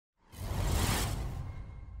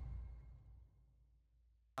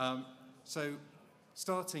So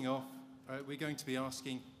starting off, we're going to be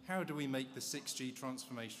asking, how do we make the 6G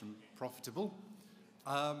transformation profitable?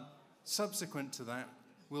 Subsequent to that,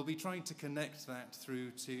 we'll be trying to connect that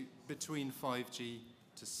through to between 5G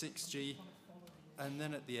to 6G. And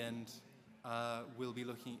then at the end, we'll be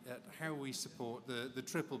looking at how we support the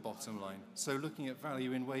triple bottom line. So looking at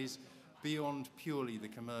value in ways beyond purely the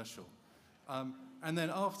commercial. And then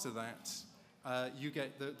after that, you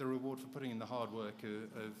get the reward for putting in the hard work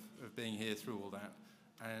of being here through all that.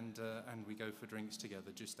 And we go for drinks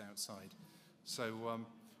together just outside. So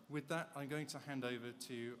with that, I'm going to hand over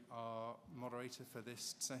to our moderator for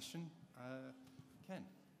this session, Ken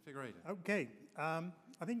Figueiredo. Okay.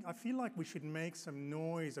 I feel like we should make some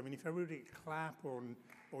noise. I mean, if everybody clap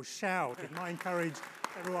or shout, it might encourage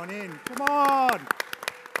everyone in. Come on!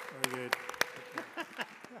 Very good.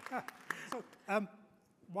 Okay. So,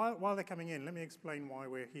 while they're coming in, let me explain why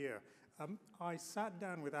we're here. I sat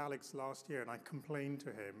down with Alex last year and I complained to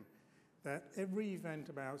him that every event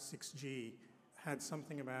about 6G had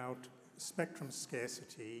something about spectrum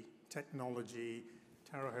scarcity, technology,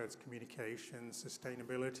 terahertz communication,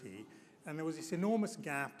 sustainability, and there was this enormous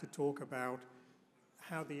gap to talk about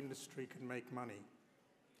how the industry can make money.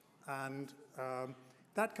 And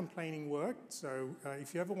that complaining worked, so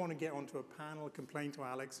if you ever want to get onto a panel, complain to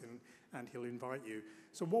Alex and he'll invite you.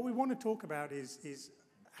 So what we want to talk about is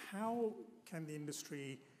how can the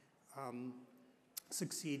industry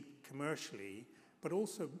succeed commercially, but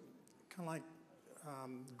also kind of like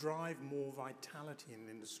drive more vitality in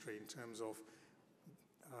the industry in terms of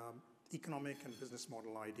economic and business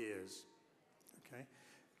model ideas. Okay.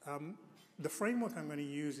 The framework I'm going to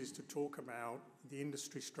use is to talk about the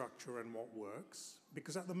industry structure and what works,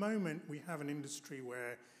 because at the moment we have an industry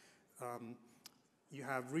where you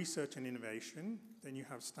have research and innovation, then you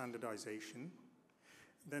have standardization,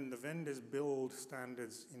 then the vendors build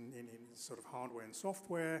standards in sort of hardware and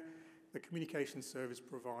software, the communication service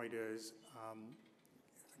providers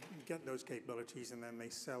get those capabilities, and then they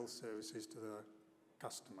sell services to the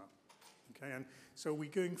customer. Okay, and so we're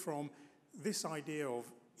going from this idea of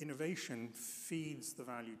innovation feeds the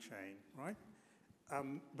value chain, right?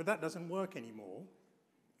 But that doesn't work anymore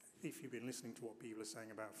if you've been listening to what people are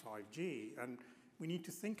saying about 5G. And we need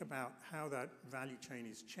to think about how that value chain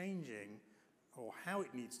is changing or how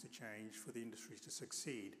it needs to change for the industries to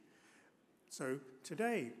succeed. So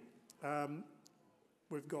today,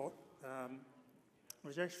 we've got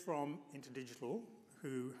Rajesh from InterDigital,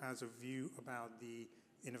 who has a view about the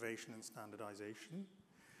innovation and standardization.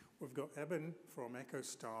 We've got Eben from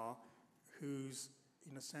EchoStar, who's,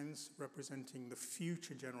 in a sense, representing the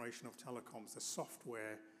future generation of telecoms, the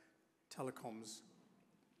software telecoms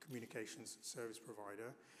communications service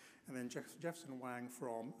provider. And then Jefferson Wang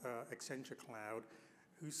from Accenture Cloud,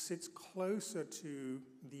 who sits closer to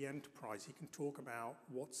the enterprise. He can talk about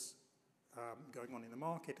what's going on in the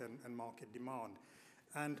market and market demand.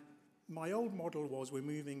 And my old model was we're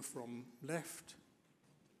moving from left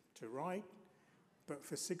to right, but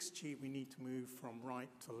for 6G we need to move from right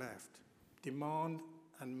to left. Demand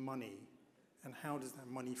and money, and how does that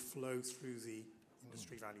money flow through the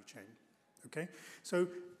industry value chain? Okay, so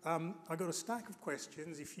I've got a stack of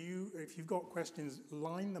questions. If you've got questions,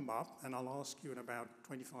 line them up, and I'll ask you in about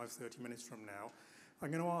 25, 30 minutes from now. I'm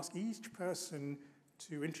going to ask each person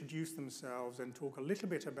to introduce themselves and talk a little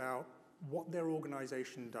bit about what their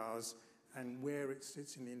organization does and where it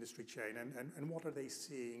sits in the industry chain, and what are they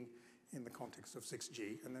seeing in the context of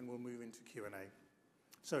 6G, and then we'll move into Q&A.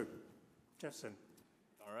 So, Jefferson.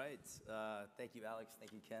 All right. Thank you, Alex.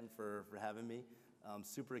 Thank you, Ken, for having me. I'm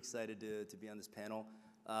super excited to be on this panel.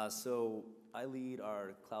 So I lead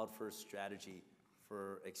our cloud-first strategy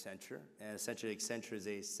for Accenture. And essentially, Accenture is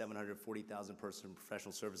a 740,000 person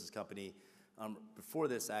professional services company. Before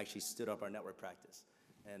this, I actually stood up our network practice.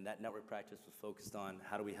 And that network practice was focused on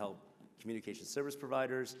how do we help communication service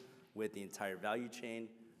providers with the entire value chain,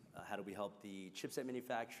 how do we help the chipset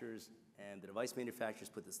manufacturers and the device manufacturers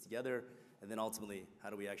put this together, and then ultimately,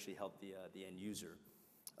 how do we actually help the end user.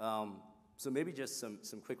 So maybe just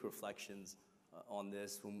some quick reflections on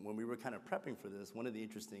this. When we were kind of prepping for this, one of the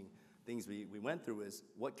interesting things we went through is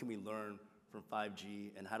what can we learn from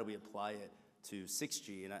 5G and how do we apply it to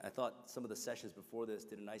 6G? And I thought some of the sessions before this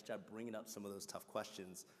did a nice job bringing up some of those tough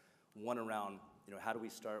questions. One around, how do we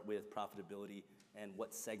start with profitability and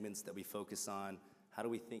what segments that we focus on? How do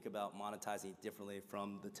we think about monetizing it differently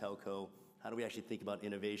from the telco? How do we actually think about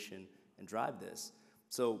innovation and drive this?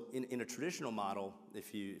 So in a traditional model,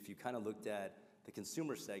 if you kind of looked at the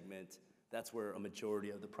consumer segment, that's where a majority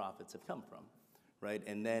of the profits have come from, right?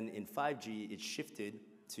 And then in 5G, it shifted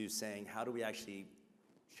to saying, how do we actually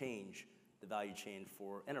change the value chain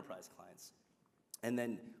for enterprise clients. And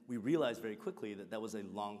then we realized very quickly that that was a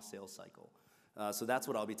long sales cycle. So that's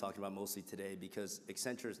what I'll be talking about mostly today, because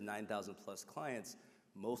Accenture's 9,000 plus clients,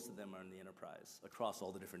 most of them are in the enterprise across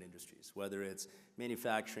all the different industries, whether it's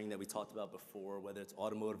manufacturing that we talked about before, whether it's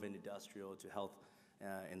automotive and industrial to health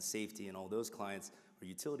and safety and all those clients, or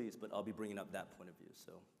utilities, but I'll be bringing up that point of view.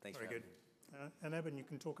 So thanks for having me. Very good. And Eben, you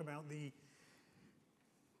can talk about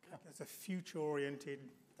as a future-oriented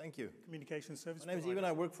Thank you. communication service My name is provider.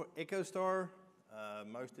 Eben. I work for EchoStar.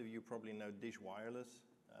 Most of you probably know Dish Wireless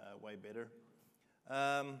way better.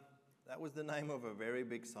 That was the name of a very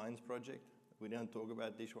big science project. We don't talk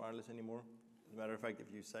about Dish Wireless anymore. As a matter of fact,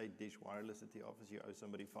 if you say Dish Wireless at the office, you owe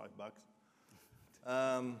somebody $5.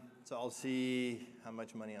 So I'll see how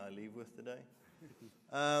much money I leave with today.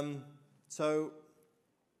 So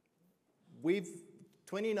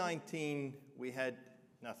 2019, we had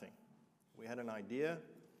nothing. We had an idea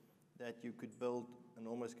that you could build an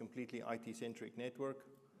almost completely IT-centric network.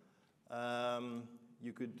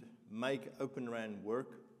 You could make Open RAN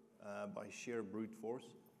work by sheer brute force.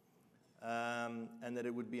 And that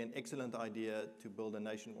it would be an excellent idea to build a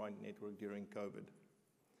nationwide network during COVID.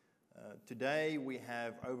 Today, we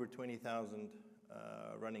have over 20,000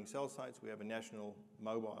 running cell sites. We have a national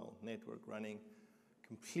mobile network running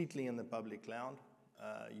completely in the public cloud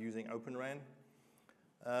using Open RAN.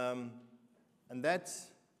 And that's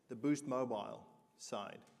the Boost Mobile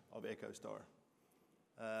side of EchoStar.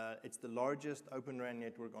 It's the largest Open RAN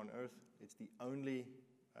network on Earth. It's the only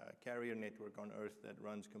carrier network on Earth that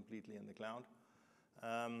runs completely in the cloud.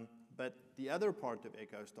 But the other part of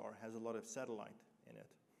EchoStar has a lot of satellite in it.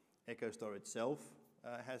 EchoStar itself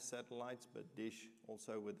has satellites, but Dish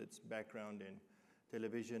also, with its background in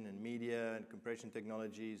television and media and compression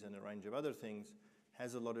technologies and a range of other things,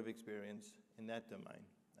 has a lot of experience in that domain.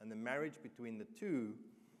 And the marriage between the two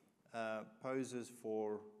poses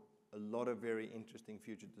for a lot of very interesting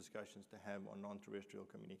future discussions to have on non-terrestrial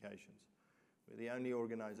communications. We're the only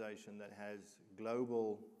organization that has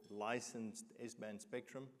global licensed S-band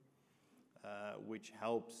spectrum, which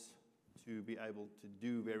helps to be able to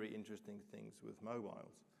do very interesting things with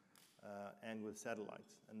mobiles and with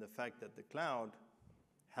satellites. And the fact that the cloud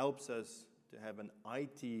helps us to have an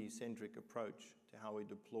IT-centric approach to how we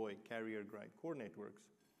deploy carrier-grade core networks,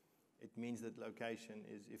 it means that location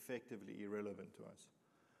is effectively irrelevant to us.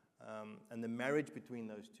 And the marriage between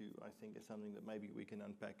those two, I think, is something that maybe we can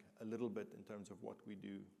unpack a little bit in terms of what we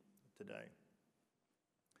do today.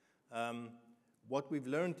 What we've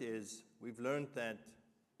learned is, that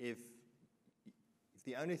if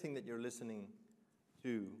the only thing that you're listening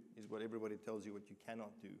to is what everybody tells you what you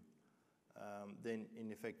cannot do, then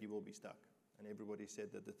in effect you will be stuck. And everybody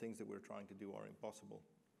said that the things that we're trying to do are impossible.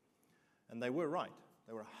 And they were right.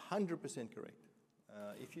 They were 100% correct.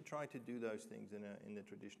 If you try to do those things in the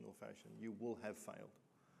traditional fashion, you will have failed.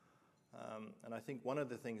 And I think one of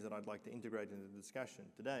the things that I'd like to integrate into the discussion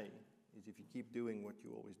today is if you keep doing what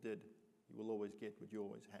you always did, you will always get what you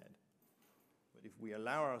always had. But if we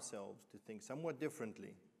allow ourselves to think somewhat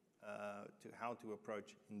differently to how to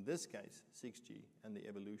approach, in this case, 6G and the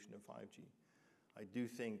evolution of 5G, I do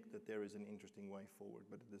think that there is an interesting way forward,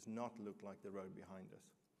 but it does not look like the road behind us.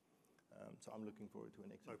 So I'm looking forward to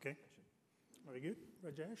an excellent discussion. Very good.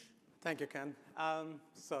 Rajesh? Thank you, Ken.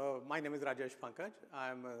 So my name is Rajesh Pankaj.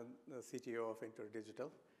 I'm the CTO of InterDigital.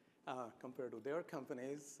 Compared to their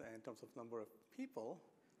companies, in terms of number of people,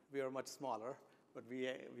 we are much smaller, but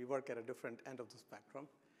we work at a different end of the spectrum.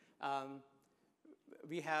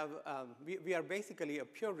 We are basically a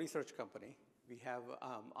pure research company. We have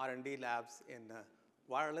R&D labs in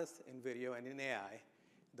wireless, in video, and in AI.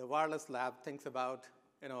 The wireless lab thinks about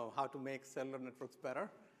how to make cellular networks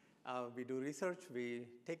better. We do research. We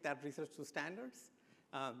take that research to standards.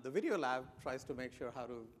 The video lab tries to make sure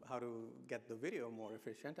how to get the video more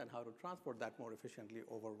efficient and how to transport that more efficiently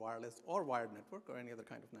over wireless or wired network or any other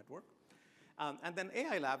kind of network. And then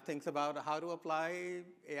AI lab thinks about how to apply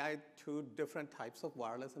AI to different types of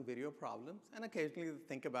wireless and video problems, and occasionally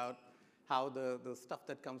think about how the stuff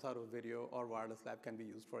that comes out of video or wireless lab can be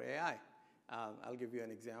used for AI. I'll give you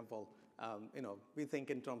an example. We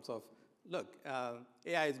think in terms of, look,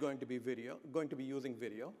 AI is going to be using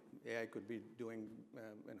video. AI could be doing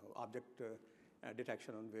object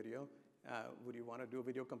detection on video. Would you want to do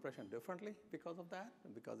video compression differently because of that?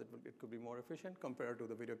 Because it could be more efficient compared to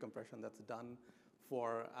the video compression that's done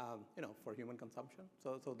for human consumption.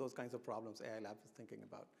 So those kinds of problems AI Labs is thinking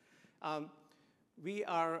about. We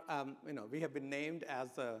have been named as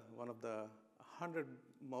one of the 100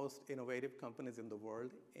 most innovative companies in the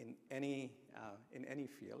world in any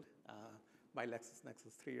field by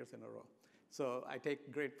LexisNexis 3 years in a row. So I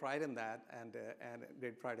take great pride in that, and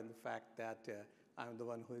great pride in the fact that I'm the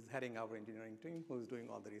one who is heading our engineering team, who is doing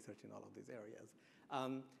all the research in all of these areas.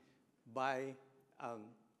 By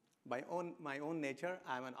my own nature,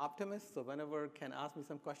 I'm an optimist, so whenever Ken asks me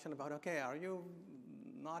some question about, okay, are you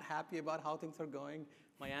not happy about how things are going,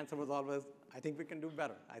 my answer was always, I think we can do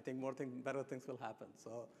better. I think better things will happen.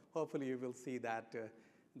 So hopefully you will see that,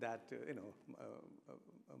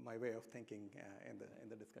 my way of thinking in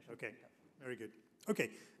the discussion. Okay, very good.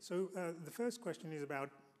 Okay, so the first question is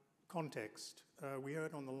about context. We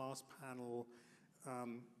heard on the last panel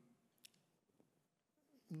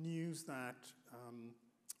news that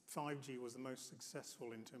 5G was the most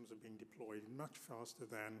successful in terms of being deployed, much faster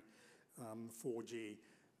than 4G.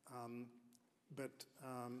 But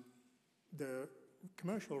the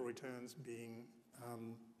commercial returns being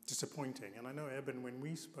disappointing. And I know, Eben, when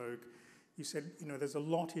we spoke, you said, there's a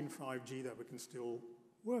lot in 5G that we can still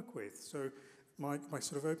work with. So my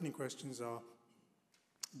sort of opening questions are,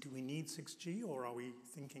 do we need 6G, or are we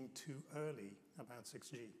thinking too early about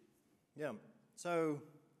 6G? Yeah, so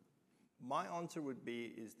my answer would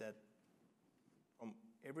be is that from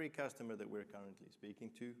every customer that we're currently speaking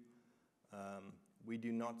to, we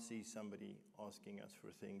do not see somebody asking us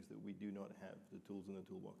for things that we do not have the tools in the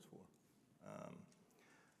toolbox for.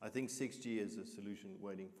 I think 6G is a solution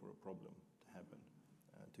waiting for a problem to happen,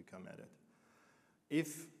 to come at it.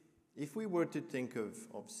 If we were to think of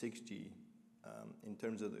 6G in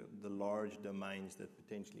terms of the large domains that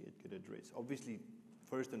potentially it could address, obviously,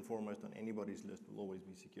 first and foremost on anybody's list will always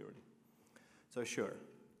be security. So sure,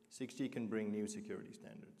 6G can bring new security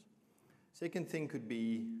standards. Second thing could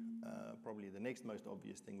be, probably the next most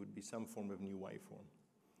obvious thing would be some form of new waveform.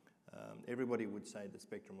 Everybody would say that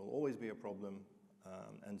spectrum will always be a problem,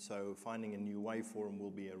 and so finding a new waveform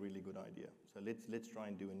will be a really good idea. So let's try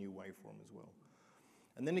and do a new waveform as well.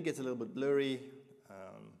 And then it gets a little bit blurry.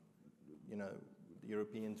 The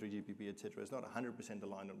European 3GPP, et cetera, is not 100%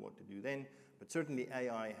 aligned on what to do then, but certainly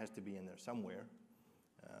AI has to be in there somewhere.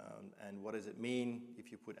 And what does it mean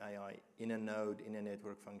if you put AI in a node, in a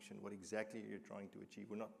network function? What exactly you're trying to achieve?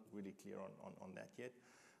 We're not really clear on that yet.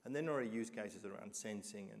 And then there are use cases around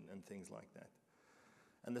sensing and things like that.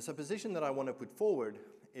 And the supposition that I want to put forward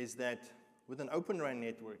is that with an Open RAN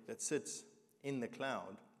network that sits in the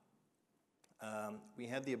cloud, we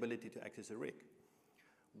have the ability to access a RIC,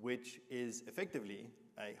 which is effectively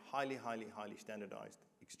a highly standardized,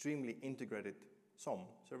 extremely integrated SOM,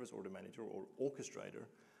 service order manager or orchestrator,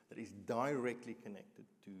 that is directly connected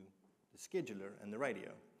to the scheduler and the radio,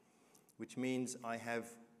 which means I have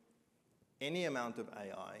any amount of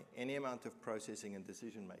AI, any amount of processing and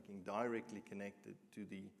decision making directly connected to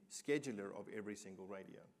the scheduler of every single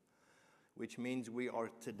radio, which means we are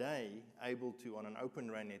today able to, on an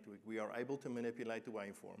Open RAN network, we are able to manipulate the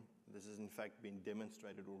waveform. This has in fact been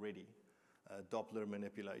demonstrated already, Doppler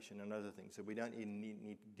manipulation and other things. So we don't even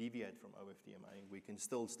need to deviate from OFDMA. We can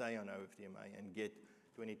still stay on OFDMA and get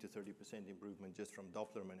 20 to 30% improvement just from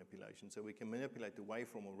Doppler manipulation. So we can manipulate the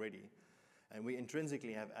waveform already. And we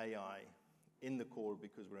intrinsically have AI in the core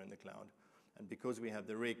because we're in the cloud. And because we have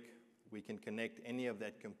the RIC, we can connect any of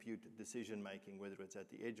that compute decision making, whether it's at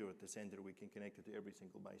the edge or at the center, we can connect it to every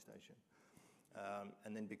single base station.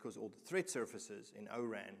 And then because all the threat surfaces in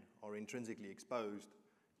ORAN are intrinsically exposed,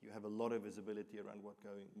 you have a lot of visibility around what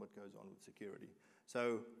goes on with security.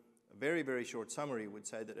 So a very short summary would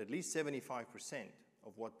say that at least 75%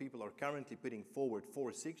 of what people are currently putting forward for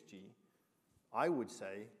 6G, I would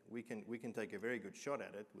say we can take a very good shot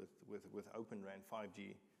at it with Open RAN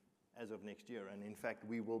 5G as of next year. And in fact,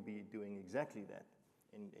 we will be doing exactly that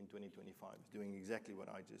in 2025, doing exactly what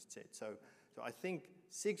I just said. So I think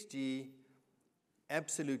 6G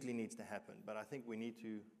absolutely needs to happen, but I think we need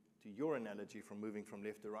to your analogy from moving from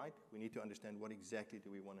left to right, we need to understand what exactly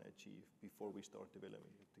do we want to achieve before we start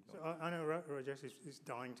developing the technology. So I know Rajesh is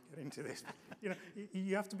dying to get into this.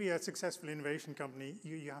 You have to be a successful innovation company.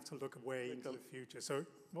 You have to look way into the future. So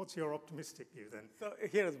what's your optimistic view then? So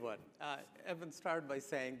here's what. Evan started by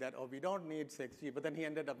saying that, we don't need 6G, but then he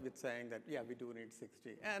ended up with saying that, yeah, we do need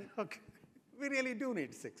 6G. And we really do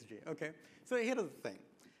need 6G, okay? So here's the thing.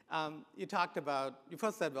 You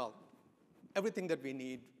first said, well, everything that we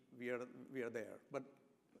need, we are there. But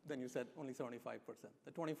then you said only 75%.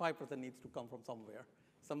 The 25% needs to come from somewhere.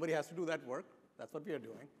 Somebody has to do that work. That's what we are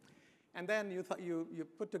doing. And then you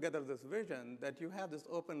put together this vision that you have this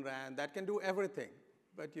Open RAN that can do everything.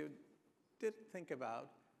 But you did think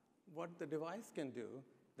about what the device can do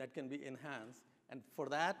that can be enhanced. And for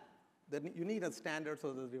that, then you need a standard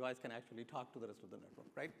so the device can actually talk to the rest of the network,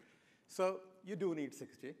 right? So you do need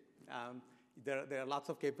 6G. There are lots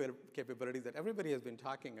of capabilities that everybody has been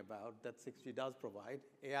talking about that 6G does provide.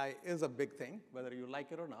 AI is a big thing, whether you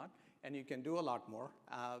like it or not, and you can do a lot more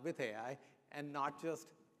with AI, and not just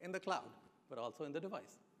in the cloud, but also in the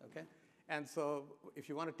device, okay? And so if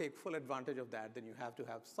you want to take full advantage of that, then you have to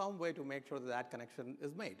have some way to make sure that that connection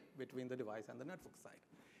is made between the device and the network side.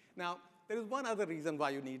 Now, there is one other reason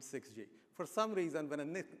why you need 6G. For some reason, when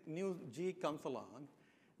a new G comes along,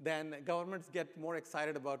 then governments get more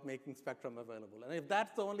excited about making spectrum available. And if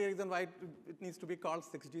that's the only reason why it needs to be called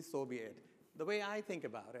 6G, so be it. The way I think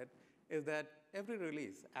about it is that every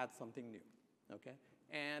release adds something new, okay?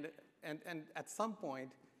 And at some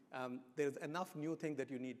point, there's enough new thing that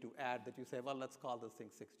you need to add that you say, well, let's call this thing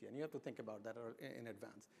 6G. And you have to think about that in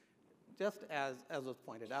advance. Just as was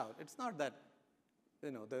pointed out, it's not that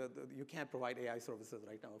you can't provide AI services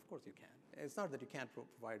right now. Of course you can. It's not that you can't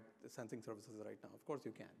provide sensing services right now. Of course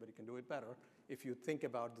you can, but you can do it better if you think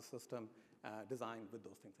about the system designed with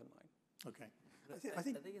those things in mind. Okay. I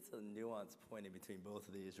think it's a nuanced point in between both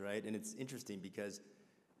of these, right? And it's interesting because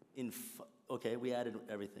we added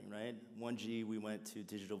everything, right? 1G, we went to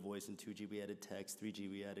digital voice, and 2G, we added text. 3G,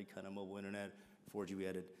 we added kind of mobile internet. 4G, we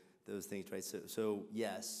added those things, right? So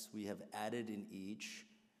yes, we have added in each.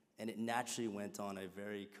 And it naturally went on a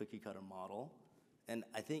very cookie-cutter model. And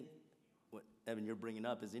I think what, Evan, you're bringing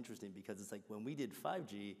up is interesting because it's like when we did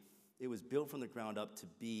 5G, it was built from the ground up to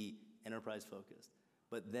be enterprise-focused.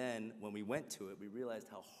 But then when we went to it, we realized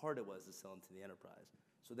how hard it was to sell into the enterprise.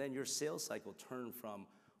 So then your sales cycle turned from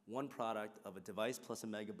one product of a device plus a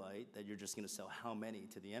megabyte that you're just going to sell how many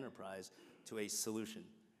to the enterprise to a solution.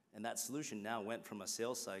 And that solution now went from a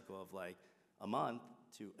sales cycle of like a month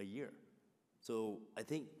to a year. So I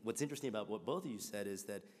think what's interesting about what both of you said is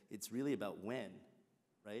that it's really about when,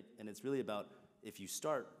 right? And it's really about if you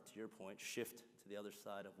start, to your point, shift to the other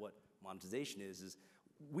side of what monetization is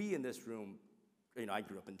we in this room, I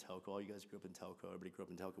grew up in telco, all you guys grew up in telco, everybody grew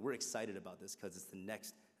up in telco. We're excited about this because it's the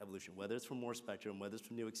next evolution, whether it's from more spectrum, whether it's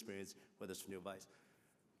from new experience, whether it's from new device.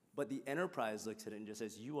 But the enterprise looks at it and just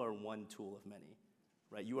says, you are one tool of many.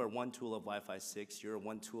 Right, you are one tool of Wi-Fi 6, you're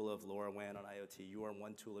one tool of LoRaWAN on IoT, you are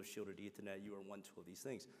one tool of shielded Ethernet, you are one tool of these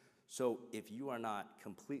things. So if you are not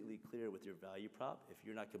completely clear with your value prop, if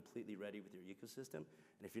you're not completely ready with your ecosystem,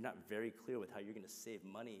 and if you're not very clear with how you're going to save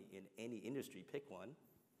money in any industry, pick one,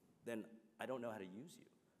 then I don't know how to use you.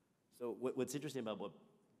 So what's interesting about what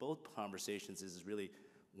both conversations is really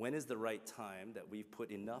when is the right time that we've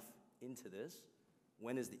put enough into this,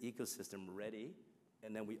 when is the ecosystem ready,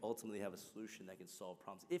 and then we ultimately have a solution that can solve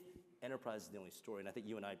problems. If enterprise is the only story, and I think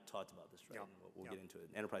you and I talked about this, right? Yeah. And we'll get into it.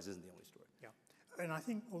 Enterprise isn't the only story. Yeah. And I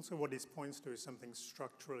think also what this points to is something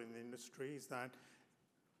structural in the industry is that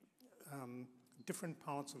different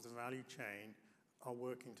parts of the value chain are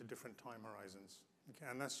working to different time horizons. Okay,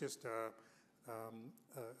 and that's just a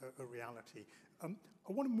reality. I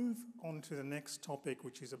want to move on to the next topic,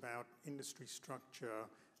 which is about industry structure,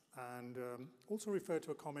 and also refer to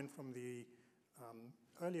a comment from the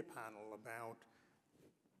earlier panel about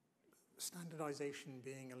standardization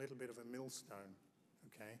being a little bit of a millstone,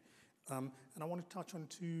 okay? And I want to touch on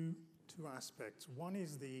two aspects. One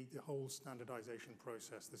is the whole standardization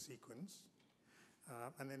process, the sequence.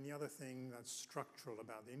 And then the other thing that's structural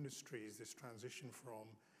about the industry is this transition from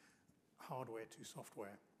hardware to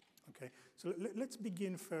software, okay? So let's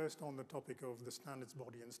begin first on the topic of the standards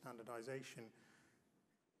body and standardization.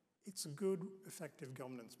 It's a good, effective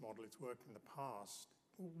governance model. It's worked in the past.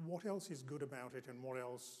 What else is good about it, and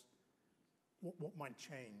what might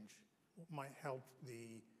change? What might help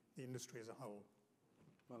the industry as a whole?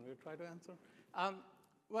 Want me to try to answer?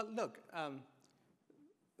 Well, look,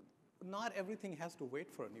 not everything has to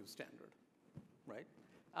wait for a new standard, right?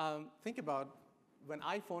 Think about when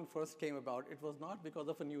iPhone first came about, it was not because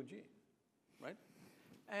of a new G, right?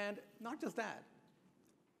 And not just that.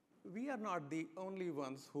 We are not the only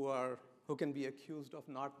ones who can be accused of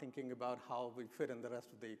not thinking about how we fit in the rest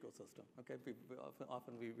of the ecosystem. Okay,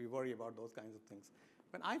 often we worry about those kinds of things.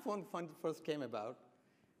 When iPhone first came about,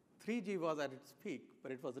 3G was at its peak,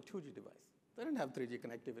 but it was a 2G device. They didn't have 3G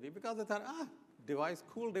connectivity because they thought, device,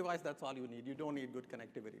 cool device, that's all you need. You don't need good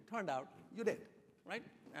connectivity. Turned out you did, right?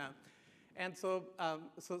 And so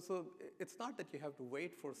it's not that you have to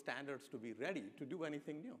wait for standards to be ready to do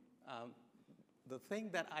anything new. The thing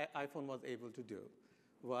that iPhone was able to do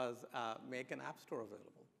was make an app store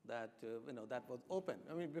available that that was open.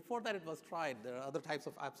 I mean, before that it was tried. There are other types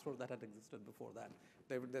of app stores that had existed before that.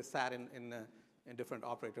 They sat in different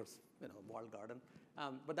operators, walled garden.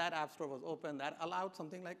 But that app store was open. That allowed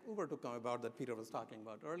something like Uber to come about that Peter was talking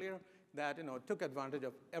about earlier. That took advantage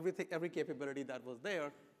of every capability that was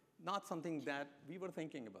there, not something that we were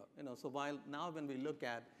thinking about. So while now when we look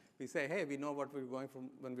at, we say, hey, we know what we're going from,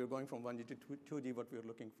 when we're going from 1G to 2G, what we're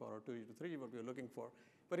looking for, or 2G to 3G, what we're looking for.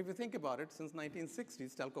 But if you think about it, since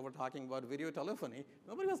 1960s, telco were talking about video telephony.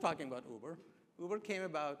 Nobody was talking about Uber. Uber came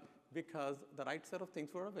about because the right set of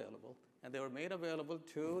things were available, and they were made available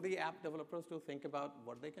to the app developers to think about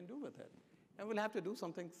what they can do with it. And we'll have to do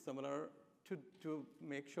something similar to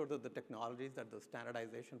make sure that the technologies that the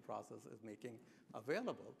standardization process is making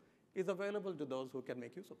available is available to those who can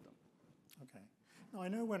make use of them. Okay. Now, I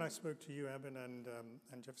know when I spoke to you, Eben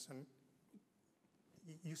and Jefferson,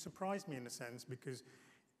 you surprised me in a sense, because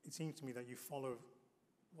it seems to me that you follow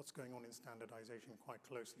what's going on in standardization quite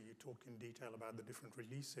closely. You talked in detail about the different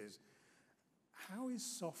releases. How is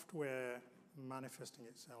software manifesting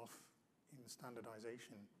itself in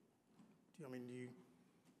standardization? Do you?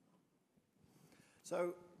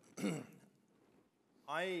 So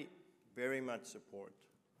I very much support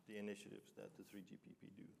the initiatives that the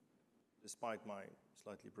 3GPP do, despite my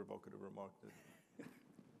slightly provocative remark that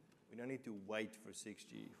we don't need to wait for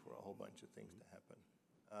 6G for a whole bunch of things to happen.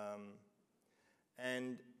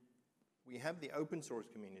 And we have the open source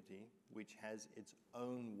community, which has its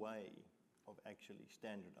own way of actually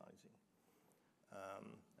standardizing.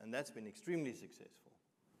 And that's been extremely successful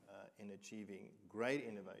in achieving great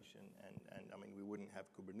innovation. And I mean, we wouldn't have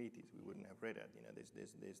Kubernetes, we wouldn't have Red Hat.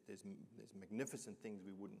 There's magnificent things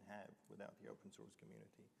we wouldn't have without the open source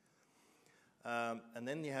community. And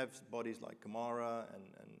then you have bodies like Camara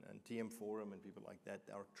and TM Forum and people like that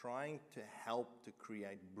are trying to help to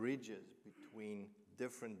create bridges between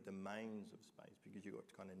different domains of space, because you've got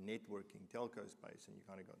kind of networking, telco space, and you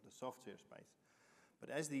kind of got the software space. But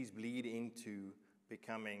as these bleed into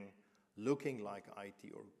becoming looking like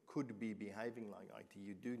IT or could be behaving like IT,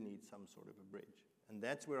 you do need some sort of a bridge. And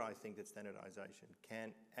that's where I think that standardization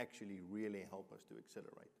can actually really help us to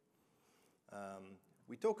accelerate.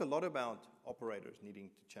 We talk a lot about operators needing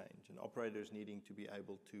to change and operators needing to be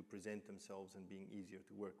able to present themselves and being easier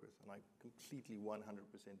to work with. And I completely 100%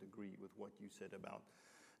 agree with what you said about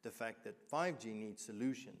the fact that 5G needs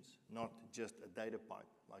solutions, not just a data pipe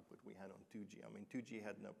like what we had on 2G. I mean, 2G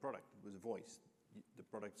had no product, it was voice. The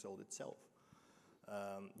product sold itself.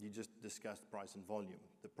 You just discussed price and volume.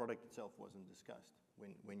 The product itself wasn't discussed.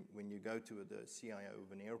 When you go to the CIO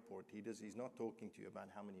of an airport, he's not talking to you about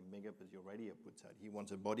how many megabits your radio puts out. He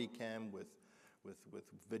wants a body cam with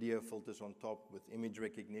video filters on top, with image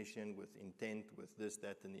recognition, with intent, with this,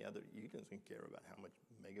 that, and the other. He doesn't care about how much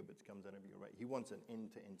megabits comes out of your radio. He wants an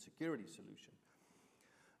end-to-end security solution.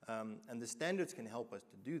 And the standards can help us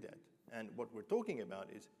to do that. And what we're talking about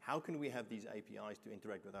is how can we have these APIs to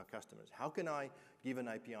interact with our customers? How can I give an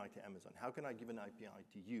API to Amazon? How can I give an API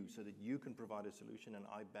to you so that you can provide a solution and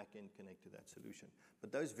I back-end connect to that solution?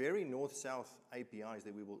 But those very north-south APIs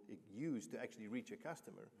that we will use to actually reach a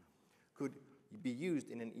customer could be used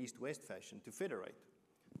in an east-west fashion to federate,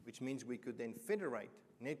 which means we could then federate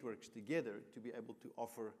networks together to be able to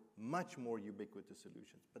offer much more ubiquitous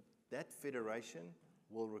solutions. But that federation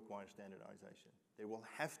will require standardization. There will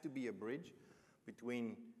have to be a bridge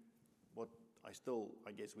between what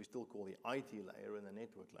I guess we still call the IT layer and the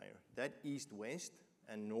network layer. That east-west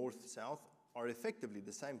and north-south are effectively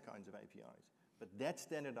the same kinds of APIs. But that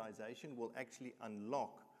standardization will actually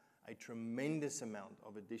unlock a tremendous amount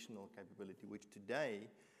of additional capability, which today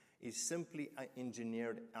is simply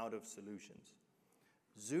engineered out of solutions.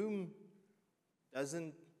 Zoom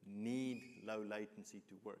doesn't need low latency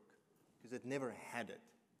to work, because it never had it.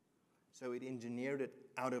 So it engineered it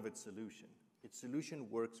out of its solution. Its solution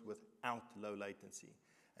works without low latency.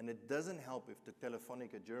 And it doesn't help if the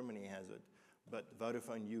Telefonica Germany has it, but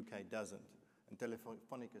Vodafone UK doesn't. And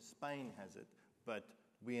Telefonica Spain has it, but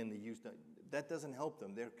we in the US don't. That doesn't help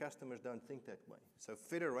them. Their customers don't think that way. So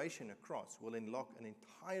federation across will unlock an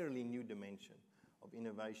entirely new dimension of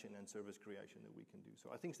innovation and service creation that we can do. So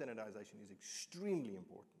I think standardization is extremely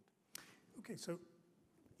important. Okay, so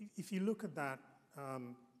if you look at that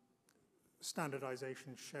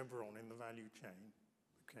standardization chevron in the value chain,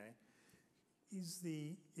 okay, is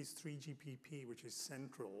 3GPP, which is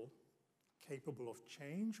central, capable of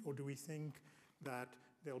change, or do we think that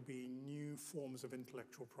there'll be new forms of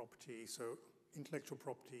intellectual property, so intellectual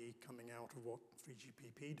property coming out of what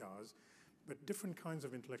 3GPP does, but different kinds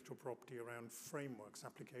of intellectual property around frameworks,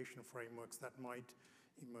 application frameworks that might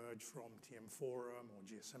emerge from TM Forum or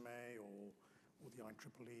GSMA or the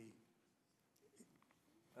IEEE?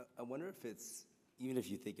 I wonder if it's, even if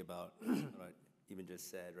you think about what I even just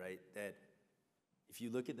said, right, that if you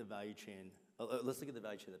look at the value chain, let's look at the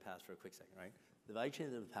value chain of the past for a quick second, right? The value chain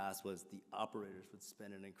of the past was the operators would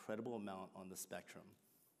spend an incredible amount on the spectrum,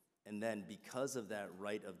 And then because of that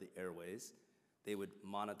right of the airways, they would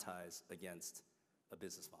monetize against a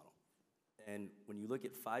business model. And when you look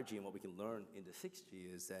at 5G and what we can learn into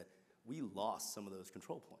 6G is that we lost some of those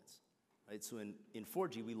control points, right? So in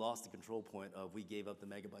 4G, we lost the control point of we gave up the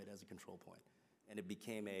megabyte as a control point. And it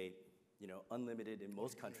became a, unlimited in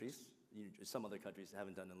most countries. Some other countries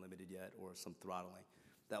haven't done unlimited yet, or some throttling.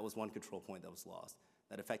 That was one control point that was lost.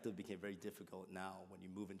 That effectively became very difficult now when you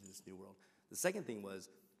move into this new world. The second thing was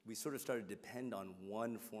we sort of started to depend on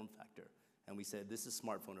one form factor. And we said, this is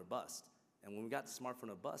smartphone or bust. And when we got to smartphone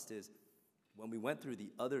or bust is, when we went through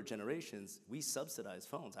the other generations, we subsidized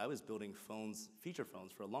phones. I was building phones, feature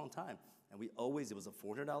phones, for a long time. And it was a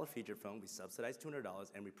 $400 feature phone. We subsidized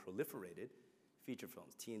 $200, and we proliferated feature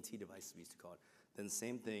phones, TNT devices we used to call it. Then the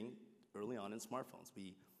same thing early on in smartphones.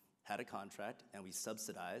 We had a contract, and we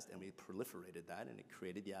subsidized, and we proliferated that, and it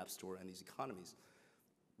created the App Store and these economies.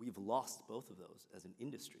 We've lost both of those as an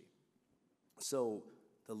industry. So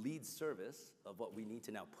the lead service of what we need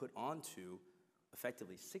to now put onto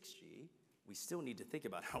effectively 6G, we still need to think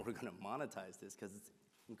about how we're going to monetize this, because it's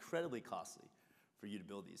incredibly costly for you to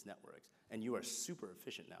build these networks. And you are super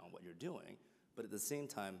efficient now in what you're doing, but at the same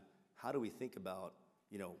time, how do we think about,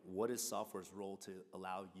 what is software's role to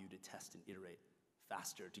allow you to test and iterate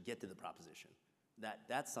faster to get to the proposition?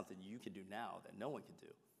 That's something you can do now that no one can do,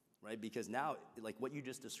 right? Because now, like what you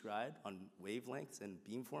just described on wavelengths and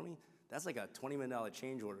beamforming, that's like a $20 million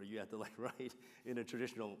change order you have to write in a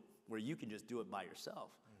traditional, where you can just do it by yourself,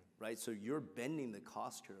 right? So you're bending the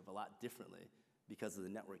cost curve a lot differently because of the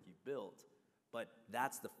network you built, but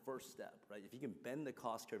that's the first step, right? If you can bend the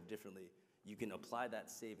cost curve differently, you can apply that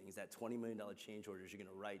savings, that $20 million change orders you're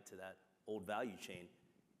gonna write to that old value chain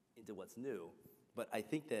into what's new. But I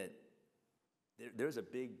think that there's a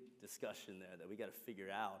big discussion there that we gotta figure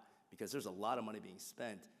out, because there's a lot of money being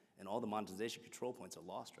spent and all the monetization control points are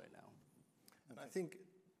lost right now. And I think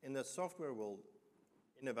in the software world,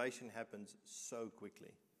 innovation happens so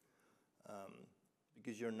quickly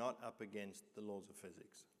because you're not up against the laws of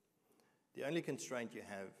physics. The only constraint you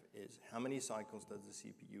have is how many cycles does the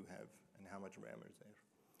CPU have and how much RAM is there.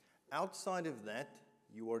 Outside of that,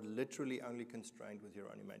 you are literally only constrained with your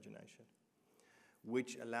own imagination,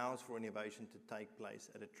 which allows for innovation to take place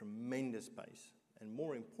at a tremendous pace, and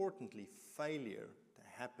more importantly, failure to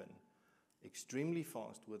happen extremely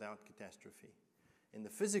fast without catastrophe. In the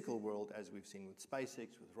physical world, as we've seen with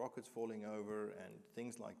SpaceX, with rockets falling over and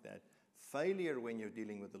things like that, failure when you're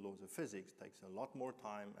dealing with the laws of physics takes a lot more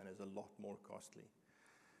time and is a lot more costly.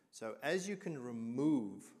 So as you can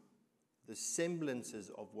remove the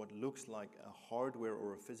semblances of what looks like a hardware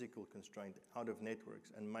or a physical constraint out of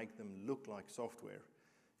networks and make them look like software,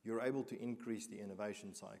 you're able to increase the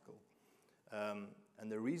innovation cycle.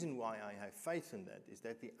 And the reason why I have faith in that is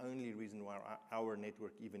that the only reason why our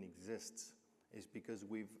network even exists is because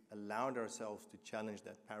we've allowed ourselves to challenge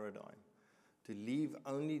that paradigm, to leave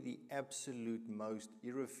only the absolute most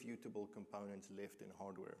irrefutable components left in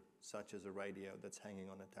hardware, such as a radio that's hanging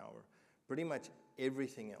on a tower. Pretty much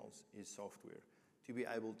everything else is software, to be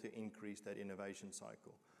able to increase that innovation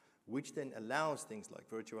cycle, which then allows things like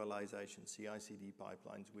virtualization, CI/CD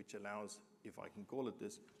pipelines, which allows, if I can call it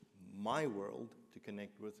this, my world to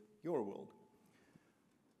connect with your world.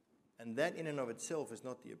 And that in and of itself is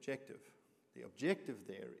not the objective. The objective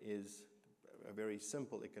there is a very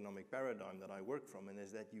simple economic paradigm that I work from, and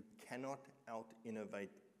is that you cannot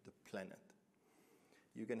out-innovate the planet.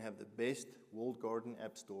 You can have the best walled garden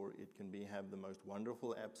app store, it can have the most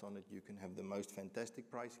wonderful apps on it, you can have the most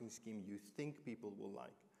fantastic pricing scheme you think people will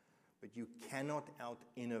like, but you cannot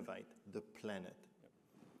out-innovate the planet.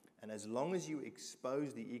 And as long as you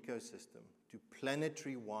expose the ecosystem to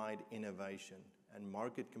planetary-wide innovation and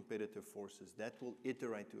market competitive forces, that will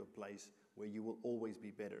iterate to a place where you will always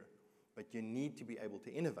be better. But you need to be able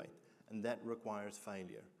to innovate, and that requires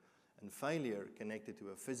failure. And failure connected to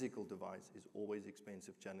a physical device is always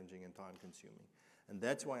expensive, challenging, and time-consuming. And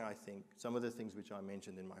that's why I think some of the things which I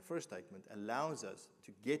mentioned in my first statement allows us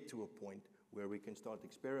to get to a point where we can start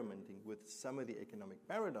experimenting with some of the economic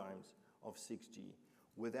paradigms of 6G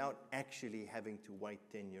without actually having to wait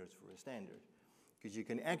 10 years for a standard. Because you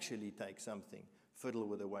can actually take something, fiddle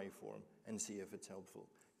with a waveform, and see if it's helpful.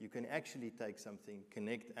 You can actually take something,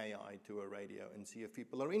 connect AI to a radio, and see if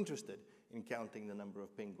people are interested in counting the number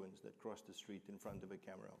of penguins that cross the street in front of a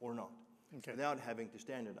camera or not, without having to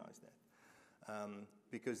standardize that.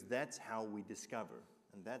 Because that's how we discover,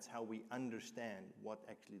 and that's how we understand what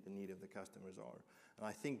actually the need of the customers are. And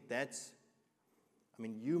I think that's,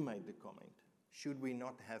 you made the comment, should we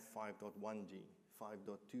not have 5.1G,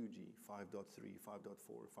 5.2G, 5.3, 5.4,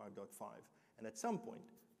 5.5, and at some point,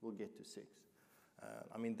 we'll get to 6.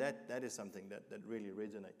 I mean, that is something that really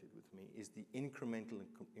resonated with me, is the incremental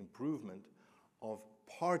improvement of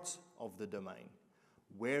parts of the domain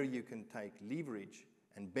where you can take leverage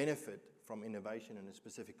and benefit from innovation in a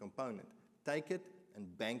specific component. Take it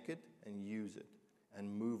and bank it and use it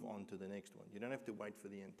and move on to the next one. You don't have to wait for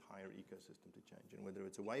the entire ecosystem to change. And whether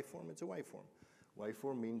it's a waveform, it's a waveform.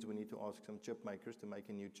 Waveform means we need to ask some chip makers to make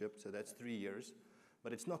a new chip, so that's 3 years,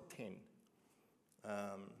 but it's not 10.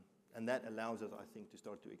 And that allows us, I think, to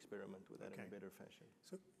start to experiment with that in a better fashion.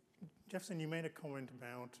 So, Jefferson, you made a comment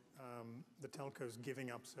about the telcos giving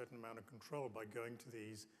up a certain amount of control by going to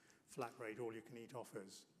these flat rate, all-you-can-eat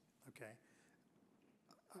offers. Okay.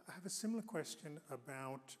 I have a similar question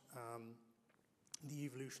about the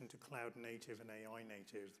evolution to cloud native and AI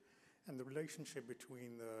native, and the relationship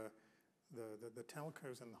between the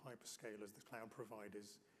telcos and the hyperscalers, the cloud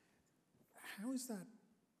providers. How is that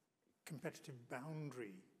competitive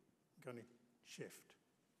boundary going to shift?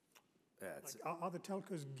 Like, are the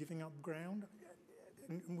telcos giving up ground?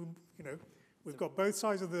 And we've got both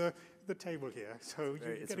sides of the table here, so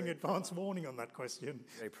you're getting advance warning on that question.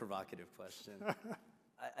 Very provocative question.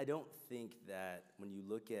 I don't think that when you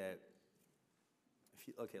look at,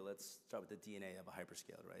 let's start with the DNA of a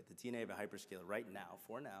hyperscaler, right? The DNA of a hyperscaler right now,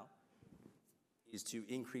 for now, is to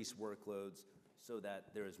increase workloads so that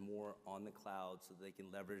there is more on the cloud so that they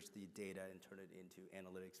can leverage the data and turn it into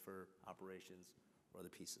analytics for operations or other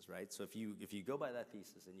pieces, right? So if you go by that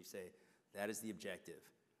thesis and you say that is the objective,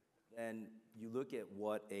 then you look at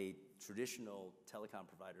what a traditional telecom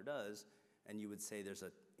provider does, and you would say there's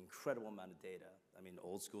an incredible amount of data. I mean,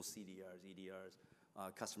 old school CDRs, EDRs,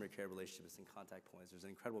 customer care relationships and contact points. There's an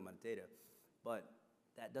incredible amount of data, but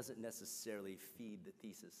that doesn't necessarily feed the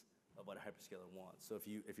thesis of what a hyperscaler wants. So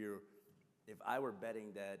if I were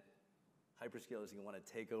betting that hyperscalers are going to want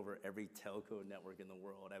to take over every telco network in the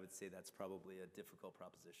world, I would say that's probably a difficult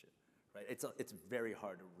proposition, right? It's very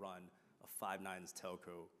hard to run a 5.9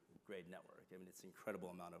 telco grade network. I mean, it's an incredible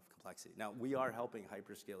amount of complexity. Now, we are helping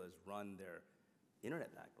hyperscalers run their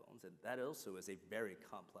internet backbones, and that also is a very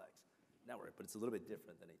complex network, but it's a little bit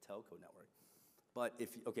different than a telco network. But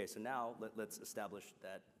so now let's establish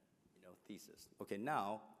that thesis. Okay,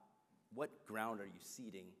 now, what ground are you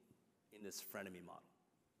seeding in this frenemy model,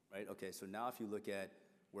 right? Okay, so now if you look at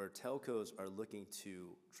where telcos are looking to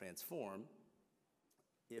transform,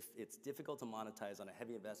 if it's difficult to monetize on a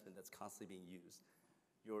heavy investment that's constantly being used,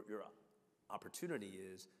 your opportunity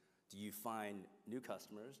is, do you find new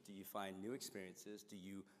customers? Do you find new experiences? Do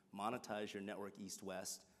you monetize your network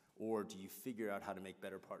east-west? Or do you figure out how to make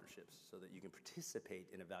better partnerships so that you can participate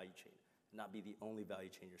in a value chain and not be the only value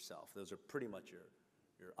chain yourself? Those are pretty much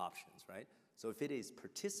your options, right? So if it is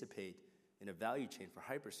participate in a value chain for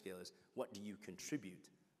hyperscalers, what do you contribute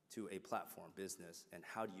to a platform business, and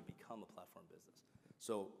how do you become a platform business?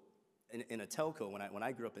 So in a telco, when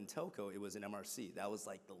I grew up in telco, it was an MRC. That was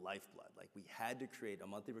like the lifeblood. Like, we had to create a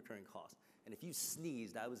monthly recurring cost. And if you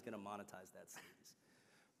sneezed, I was going to monetize that sneeze.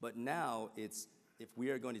 But now it's, if we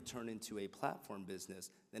are going to turn into a platform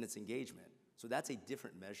business, then it's engagement. So that's a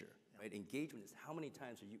different measure, right? Engagement is how many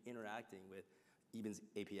times are you interacting with Eben's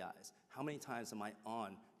APIs? How many times am I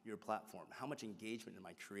on your platform? How much engagement am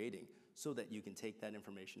I creating so that you can take that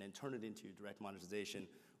information and turn it into direct monetization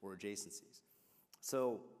or adjacencies?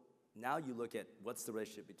 So now you look at what's the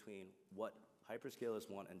relationship between what hyperscalers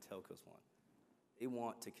want and telcos want. They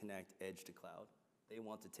want to connect edge to cloud. They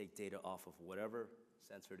want to take data off of whatever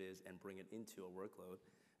sensor it is and bring it into a workload.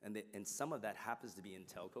 And some of that happens to be in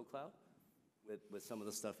telco cloud with some of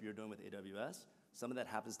the stuff you're doing with AWS. Some of that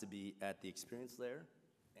happens to be at the experience layer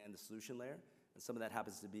and the solution layer. And some of that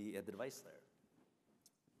happens to be at the device layer.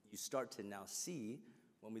 You start to now see,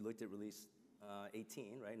 when we looked at release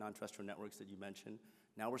 18, right, non-terrestrial networks that you mentioned,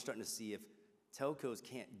 now we're starting to see if telcos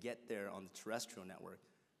can't get there on the terrestrial network.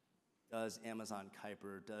 Does Amazon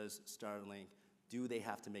Kuiper, does Starlink, do they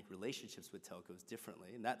have to make relationships with telcos differently?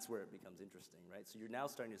 And that's where it becomes interesting, right? So you're now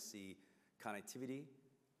starting to see connectivity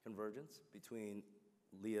convergence between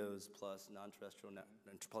LEOs plus non-terrestrial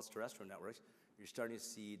plus terrestrial networks. You're starting to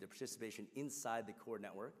see the participation inside the core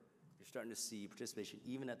network. You're starting to see participation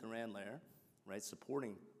even at the RAN layer, right,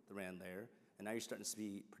 supporting the RAN layer. And now you're starting to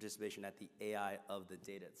see participation at the AI of the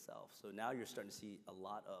data itself. So now you're starting to see a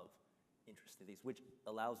lot of interesting things, which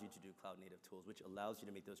allows you to do cloud-native tools, which allows you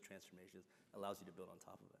to make those transformations, allows you to build on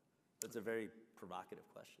top of it. So it's a very provocative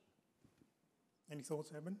question. Any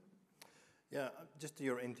thoughts, Eben? Yeah, just to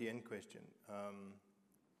your end-to-end question.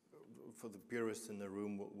 For the purists in the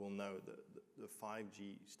room will know that the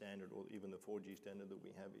 5G standard, or even the 4G standard that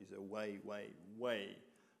we have, is a way, way, way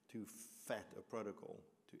too fat a protocol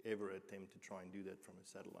to ever attempt to try and do that from a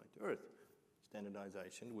satellite to Earth. It's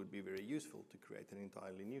standardization would be very useful to create an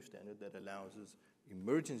entirely new standard that allows us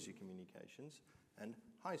emergency communications and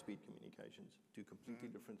high-speed communications, two completely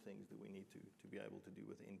different things that we need to be able to do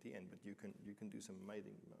with NTN, but you can do some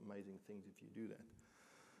amazing things if you do that.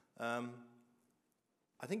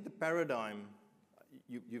 I think the paradigm,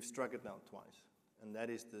 you've struck it now twice, and that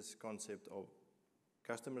is this concept of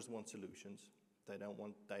customers want solutions. They don't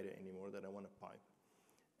want data anymore. They don't want a pipe.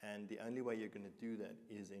 And the only way you're going to do that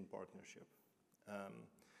is in partnership.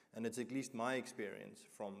 And it's at least my experience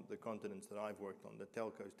from the continents that I've worked on that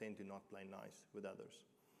telcos tend to not play nice with others.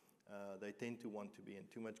 They tend to want to be in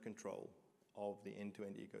too much control of the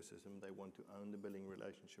end-to-end ecosystem. They want to own the billing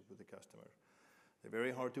relationship with the customer. They're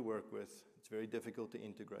very hard to work with. It's very difficult to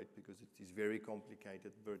integrate because it's these very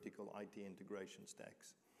complicated vertical IT integration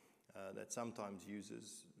stacks that sometimes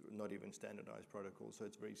uses not even standardized protocols, so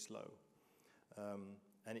it's very slow.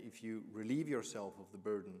 And if you relieve yourself of the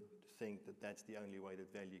burden to think that that's the only way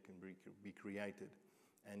that value can be created,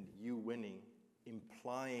 and you winning,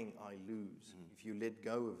 implying I lose, if you let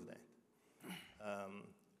go of that,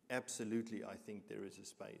 absolutely I think there is a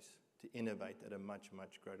space to innovate at a much,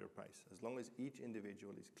 much greater pace, as long as each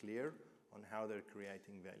individual is clear on how they're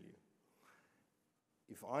creating value.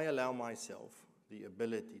 If I allow myself the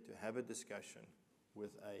ability to have a discussion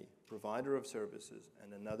with a provider of services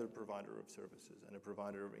and another provider of services and a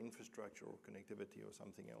provider of infrastructure or connectivity or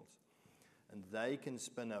something else, and they can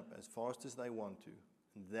spin up as fast as they want to,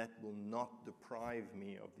 and that will not deprive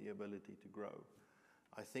me of the ability to grow,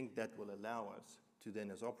 I think that will allow us to then,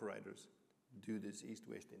 as operators, do this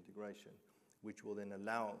east-west integration, which will then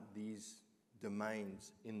allow these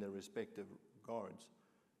domains in their respective guards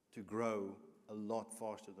to grow a lot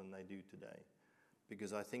faster than they do today.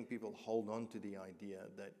 Because I think people hold on to the idea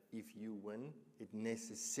that if you win, it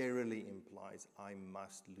necessarily implies I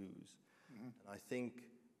must lose. And I think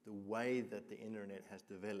the way that the internet has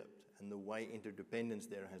developed and the way interdependence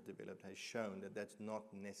there has developed has shown that that's not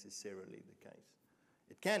necessarily the case.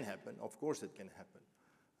 It can happen, of course it can happen,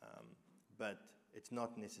 but it's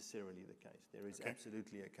not necessarily the case. There is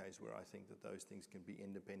absolutely a case where I think that those things can be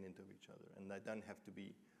independent of each other, and they don't have to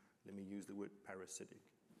be, let me use the word, parasitic.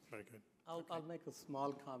 Very good. I'll make a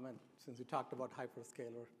small comment since you talked about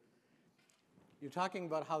hyperscaler. You're talking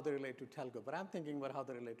about how they relate to telco, but I'm thinking about how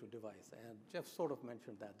they relate to device. And Jeff sort of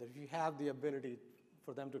mentioned that if you have the ability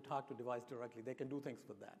for them to talk to device directly, they can do things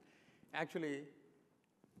with that. Actually,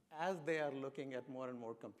 as they are looking at more and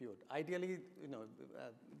more compute, ideally,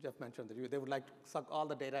 Jeff mentioned that they would like to suck all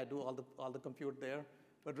the data, do all the compute there,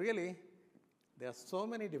 but really, there are so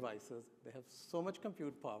many devices, they have so much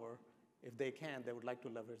compute power. If they can, they would like to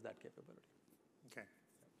leverage that capability. Okay,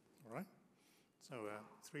 all right. So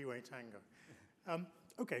three-way tango.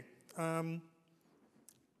 Okay,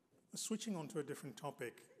 switching on to a different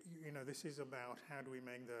topic, this is about how do we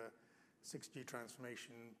make the 6G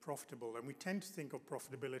transformation profitable, and we tend to think of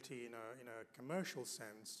profitability in a commercial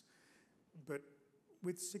sense, but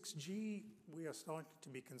with 6G, we are starting to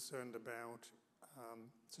be concerned about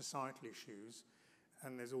societal issues,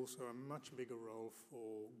 and there's also a much bigger role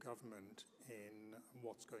for government in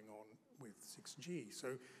what's going on with 6G.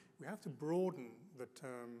 So we have to broaden the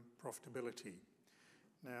term profitability.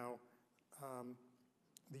 Now,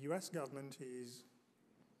 the US government is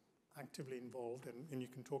actively involved, and you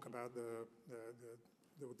can talk about the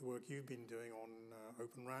work you've been doing on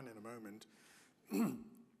Open RAN in a moment.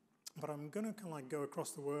 But I'm going to kind of like go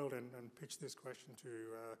across the world and pitch this question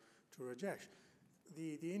to Rajesh.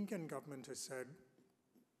 The Indian government has said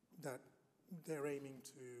that they're aiming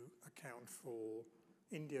to account for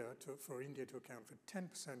India to account for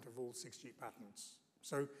 10% of all 6G patents.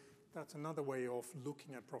 So that's another way of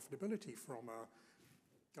looking at profitability from a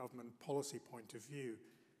government policy point of view.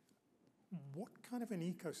 What kind of an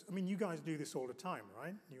ecosystem? I mean, you guys do this all the time,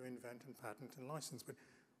 right? You invent and patent and license, but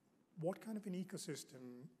what kind of an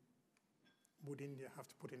ecosystem would India have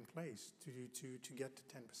to put in place to get to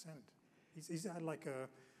 10%? Is that like a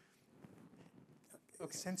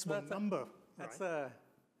sensible number? That's a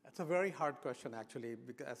very hard question, actually,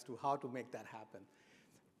 as to how to make that happen.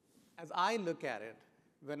 As I look at it,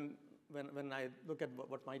 when I look at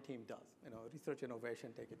what my team does, research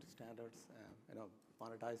innovation, take it to standards,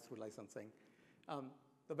 monetize through licensing.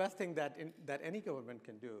 The best thing that any government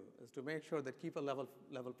can do is to make sure that keep a level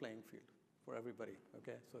playing field for everybody.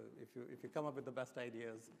 Okay, so if you come up with the best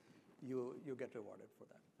ideas, you get rewarded for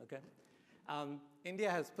that. Okay, India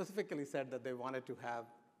has specifically said that they wanted to have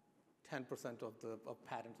 10% of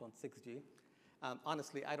patents on 6G.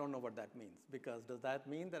 Honestly, I don't know what that means, because does that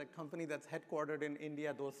mean that a company that's headquartered in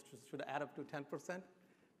India, those should add up to 10%?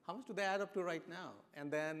 How much do they add up to right now?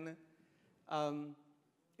 And then,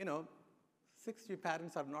 6G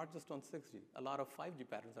patents are not just on 6G. A lot of 5G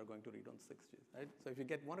patents are going to read on 6G, right? So if you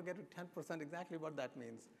want to get to 10%, exactly what that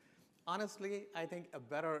means. Honestly, I think a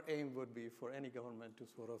better aim would be for any government to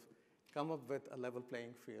sort of come up with a level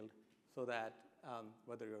playing field so that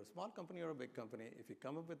whether you're a small company or a big company, if you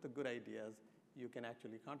come up with the good ideas, you can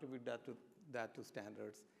actually contribute that to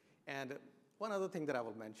standards. And one other thing that I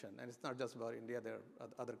will mention, and it's not just about India, there are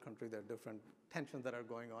other countries, there are different tensions that are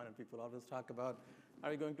going on, and people always talk about, are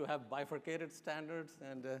we going to have bifurcated standards?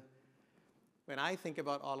 And when I think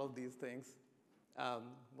about all of these things,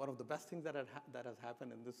 one of the best things that has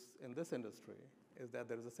happened in this industry is that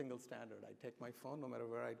there is a single standard. I take my phone, no matter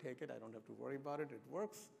where I take it, I don't have to worry about it, it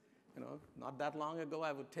works. You know, not that long ago,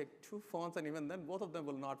 I would take 2 phones, and even then, both of them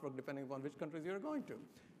will not work depending upon which countries you're going to,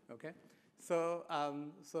 okay? So,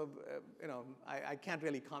 you know, I can't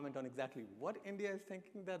really comment on exactly what India is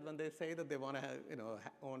thinking that when they say that they want to,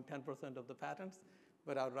 own 10% of the patents,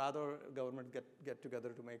 but I'd rather government get together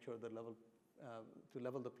to make sure that to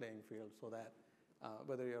level the playing field so that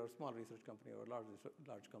whether you're a small research company or a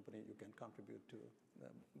large company, you can contribute to the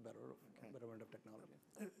betterment of technology.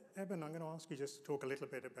 Eben, I'm going to ask you just to talk a little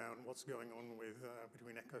bit about what's going on with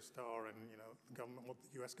between EchoStar and the government, what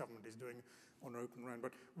the U.S. government is doing on Open RAN.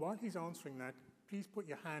 But while he's answering that, please put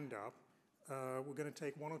your hand up. We're going to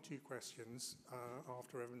take 1 or 2 questions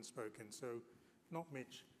after Evan's spoken. So, not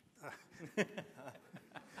Mitch.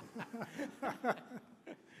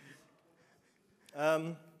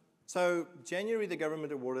 So January, the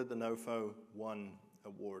government awarded the NOFO 1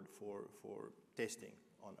 award for testing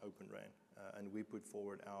on Open RAN, and we put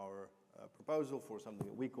forward our proposal for something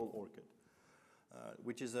that we call ORCID,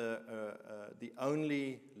 which is the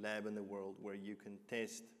only lab in the world where you can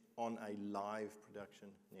test on a live production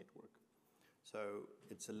network. So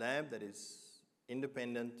it's a lab that is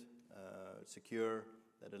independent, secure,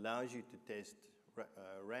 that allows you to test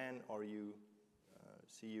RAN, RU,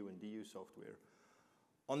 CU, and DU software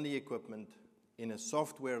on the equipment in a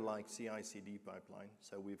software-like CI/CD pipeline.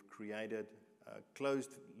 So we've created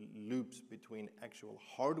closed loops between actual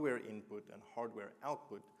hardware input and hardware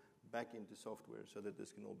output back into software so that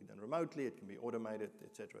this can all be done remotely, it can be automated,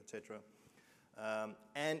 et cetera, et cetera.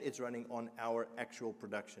 And it's running on our actual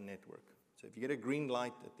production network. So if you get a green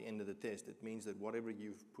light at the end of the test, it means that whatever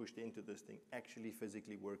you've pushed into this thing actually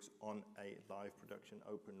physically works on a live production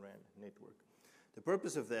Open RAN network. The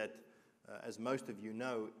purpose of that, as most of you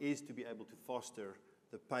know, is to be able to foster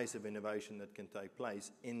the pace of innovation that can take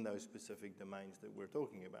place in those specific domains that we're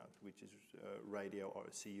talking about, which is radio or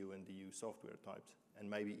CU and DU software types, and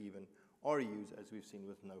maybe even RUs, as we've seen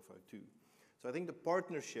with NOFO 2. So I think the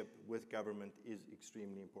partnership with government is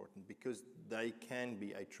extremely important because they can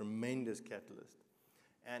be a tremendous catalyst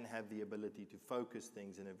and have the ability to focus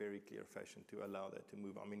things in a very clear fashion to allow that to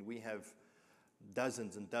move. I mean, we have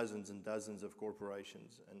dozens and dozens and dozens of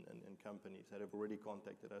corporations and companies that have already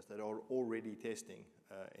contacted us that are already testing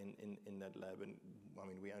in that lab. And I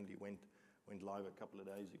mean, we only went live a couple of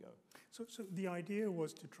days ago. So the idea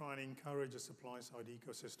was to try and encourage a supply-side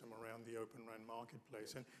ecosystem around the Open RAN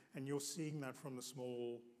marketplace, and you're seeing that from the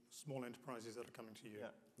small enterprises that are coming to you. Yeah,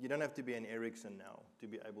 you don't have to be an Ericsson now to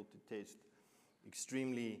be able to test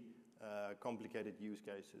extremely complicated use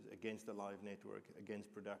cases against a live network,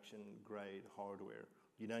 against production-grade hardware.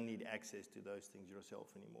 You don't need access to those things yourself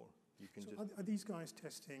anymore. You can are these guys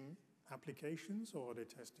testing applications, or are they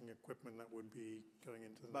testing equipment that would be going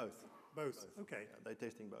into them? Both. Both. Okay. Yeah, they're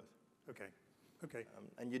testing both. Okay. Okay.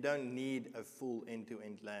 And you don't need a full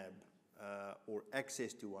end-to-end lab or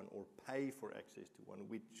access to one or pay for access to one,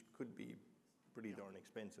 which could be pretty darn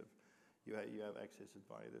expensive. You have access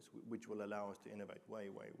via this, which will allow us to innovate way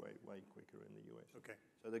quicker in the US. Okay.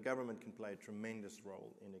 So the government can play a tremendous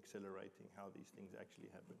role in accelerating how these things actually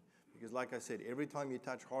happen. Because like I said, every time you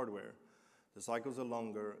touch hardware, the cycles are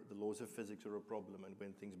longer, the laws of physics are a problem, and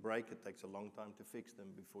when things break, it takes a long time to fix them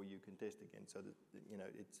before you can test again. So that,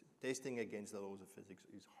 it's testing against the laws of physics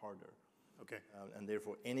is harder. Okay. And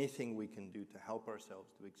therefore, anything we can do to help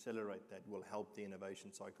ourselves to accelerate that will help the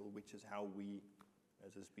innovation cycle, which is how we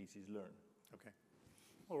as a species learn. Okay.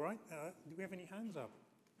 All right. Do we have any hands up?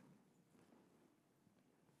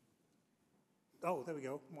 Oh, there we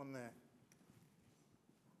go. One there.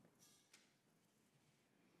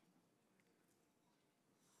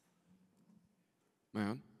 Am I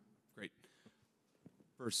on? Great.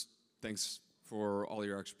 First, thanks for all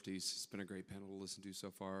your expertise. It's been a great panel to listen to so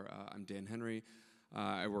far. I'm Dan Henry.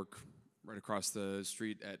 I work right across the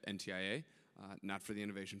street at NTIA. Not for the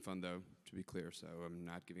Innovation Fund, though, to be clear, so I'm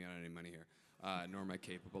not giving out any money here, nor am I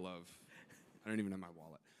capable of. I don't even have my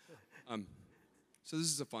wallet. So this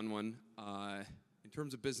is a fun one. In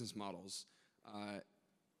terms of business models,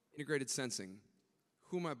 integrated sensing,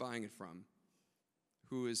 who am I buying it from?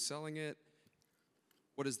 Who is selling it?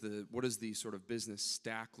 What does the sort of business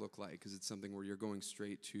stack look like? Is it something where you're going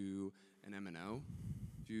straight to an M&O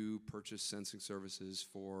to purchase sensing services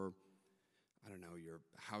for, I don't know, your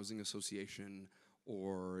housing association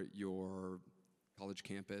or your college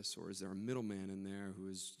campus, or is there a middleman in there who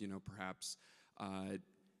is, perhaps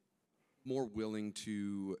more willing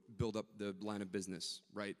to build up the line of business,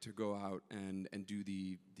 right, to go out and do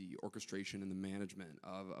the orchestration and the management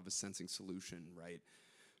of a sensing solution, right,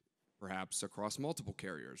 perhaps across multiple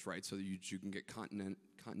carriers, right, so that you can get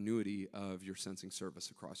continuity of your sensing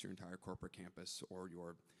service across your entire corporate campus or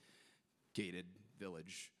your gated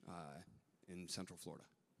village in Central Florida.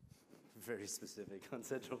 Very specific on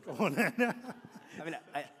Central Florida. I mean,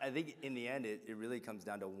 I think in the end, it really comes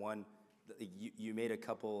down to one. You made a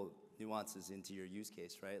couple nuances into your use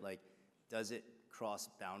case, right? Like, does it cross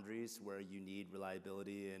boundaries where you need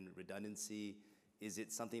reliability and redundancy? Is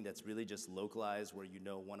it something that's really just localized where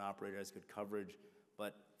one operator has good coverage?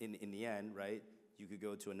 But in the end, right, you could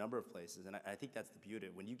go to a number of places. And I think that's the beauty.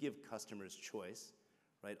 When you give customers choice,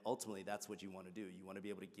 right, ultimately that's what you want to do. You want to be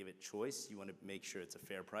able to give it choice. You want to make sure it's a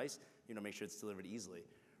fair price. You want to make sure it's delivered easily.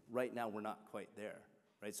 Right now, we're not quite there,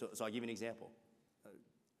 right? So I'll give you an example.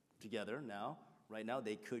 Right now,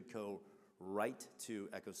 they could go right to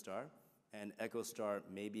EchoStar, and EchoStar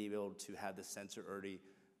may be able to have the sensor already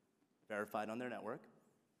verified on their network,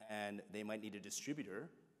 and they might need a distributor,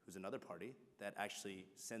 who's another party, that actually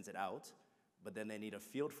sends it out, but then they need a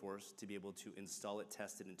field force to be able to install it,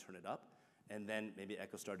 test it, and turn it up, and then maybe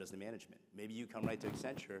EchoStar does the management. Maybe you come right to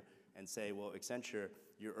Accenture and say, well, Accenture,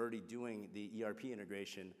 you're already doing the ERP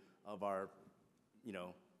integration of our,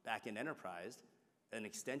 back-end enterprise. An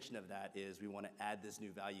extension of that is we want to add this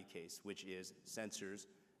new value case, which is sensors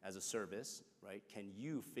as a service, right? Can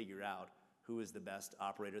you figure out who is the best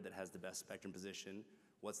operator that has the best spectrum position?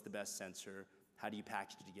 What's the best sensor? How do you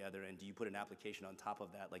package it together? And do you put an application on top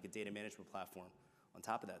of that, like a data management platform on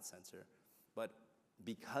top of that sensor? But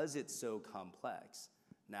because it's so complex,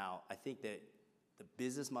 now I think that the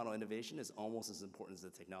business model innovation is almost as important as the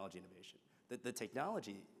technology innovation. The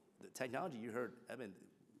technology you heard, Evan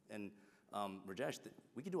and Rajesh,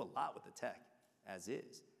 we can do a lot with the tech as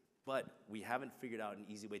is, but we haven't figured out an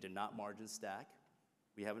easy way to not margin stack.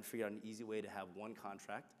 We haven't figured out an easy way to have one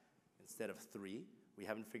contract instead of three. We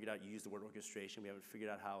haven't figured out, you use the word orchestration, we haven't figured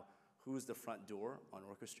out who's the front door on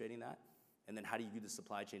orchestrating that, and then how do you do the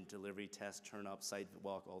supply chain, delivery, test, turn up, site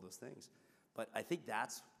walk, all those things. But I think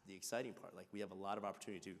that's the exciting part. Like, we have a lot of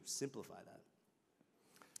opportunity to simplify that.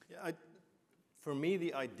 Yeah, for me,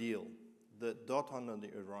 the ideal, the dot on the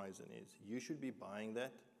horizon is you should be buying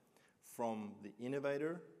that from the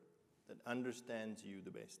innovator that understands you the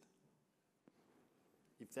best.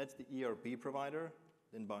 If that's the ERP provider,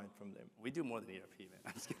 then buy it from them. We do more than ERP, man.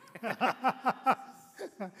 I'm just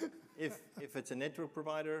kidding. If it's a network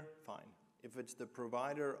provider, fine. If it's the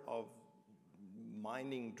provider of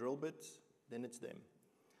mining drill bits, then it's them.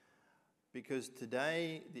 Because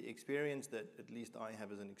today, the experience that at least I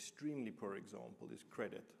have as an extremely poor example is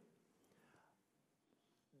credit.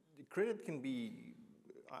 The credit can be,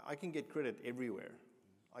 I can get credit everywhere.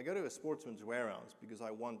 I go to a Sportsman's Warehouse because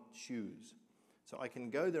I want shoes. So I can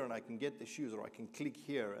go there and I can get the shoes, or I can click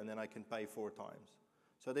here and then I can pay 4 times.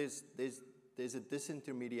 So there's a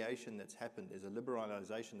disintermediation that's happened. There's a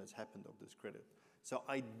liberalization that's happened of this credit. So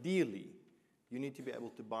ideally, you need to be able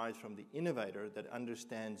to buy it from the innovator that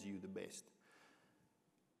understands you the best.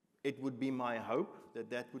 It would be my hope that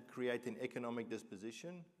that would create an economic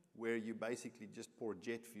disposition where you basically just pour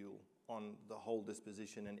jet fuel on the whole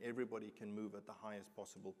disposition and everybody can move at the highest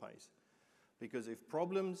possible pace. Because if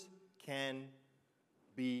problems can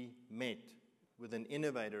be met with an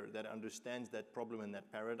innovator that understands that problem and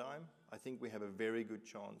that paradigm, I think we have a very good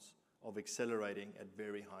chance of accelerating at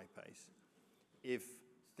very high pace. If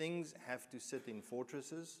things have to sit in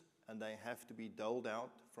fortresses and they have to be doled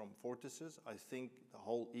out from fortresses, I think the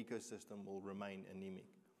whole ecosystem will remain anemic.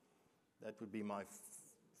 That would be my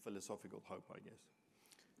philosophical hope, I guess.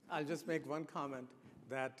 I'll just make one comment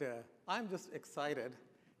that I'm just excited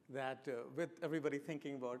that with everybody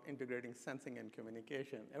thinking about integrating sensing and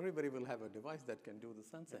communication, everybody will have a device that can do the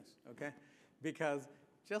sensing, okay? Because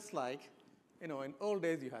just like, in old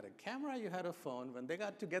days, you had a camera, you had a phone. When they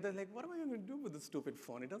got together, like, what am I going to do with this stupid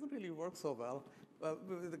phone? It doesn't really work so well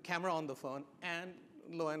with the camera on the phone. And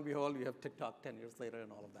lo and behold, you have TikTok 10 years later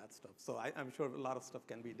and all of that stuff. So I'm sure a lot of stuff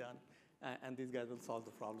can be done. And these guys will solve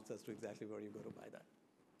the problems as to exactly where you go to buy that.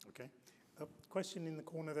 Okay. Question in the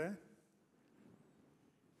corner there.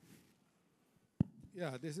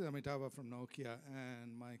 Yeah, this is Amitabha from Nokia,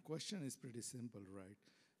 and my question is pretty simple, right?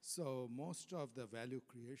 So most of the value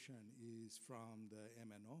creation is from the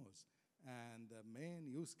MNOs. And the main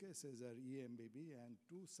use cases are eMBB and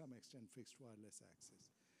to some extent fixed wireless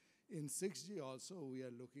access. In 6G also, we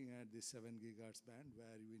are looking at the 7 gigahertz band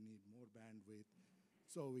where we need more bandwidth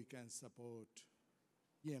so we can support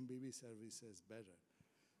eMBB services better.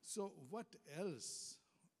 So what else,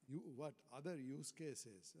 what other use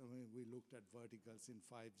cases? I mean, we looked at verticals in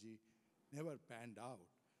 5G, never panned out.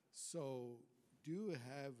 So do you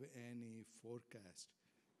have any forecast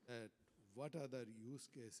that what other use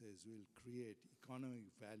cases will create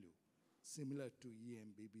economic value similar to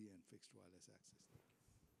eMBB and fixed wireless access?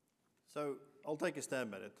 So I'll take a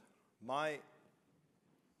stab at it. My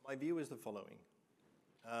view is the following.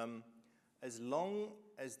 As long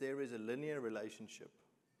as there is a linear relationship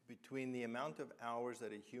between the amount of hours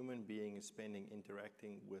that a human being is spending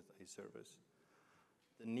interacting with a service,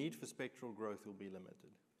 the need for spectral growth will be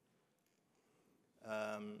limited.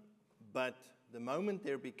 But the moment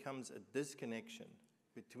there becomes a disconnection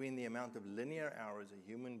between the amount of linear hours a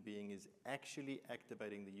human being is actually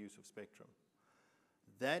activating the use of spectrum,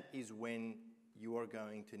 that is when you are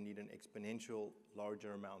going to need an exponential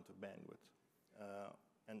larger amount of bandwidth.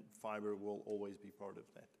 And fiber will always be part of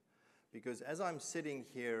that. Because as I'm sitting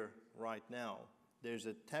here right now, there's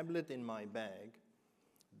a tablet in my bag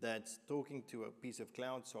that's talking to a piece of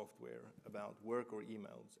cloud software about work or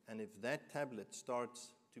emails. And if that tablet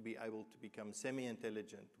starts to be able to become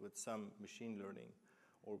semi-intelligent with some machine learning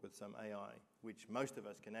or with some AI, which most of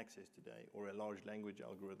us can access today, or a large language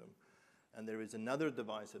algorithm, and there is another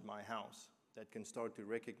device at my house that can start to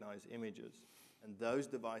recognize images, and those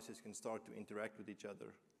devices can start to interact with each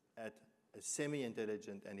other at a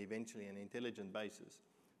semi-intelligent and eventually an intelligent basis,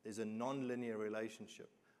 there's a non-linear relationship.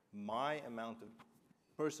 My amount of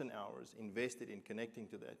person hours invested in connecting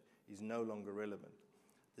to that is no longer relevant.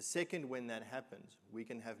 The second when that happens, we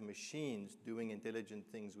can have machines doing intelligent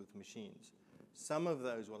things with machines. Some of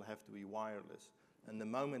those will have to be wireless. And the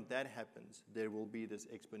moment that happens, there will be this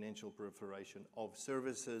exponential proliferation of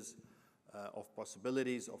services, of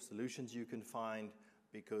possibilities, of solutions you can find,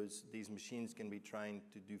 because these machines can be trained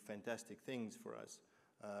to do fantastic things for us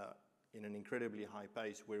in an incredibly high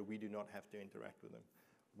pace where we do not have to interact with them.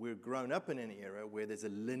 We're grown up in an era where there's a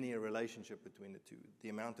linear relationship between the two. The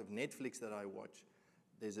amount of Netflix that I watch,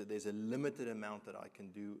 there's a limited amount that I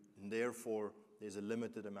can do, and therefore there's a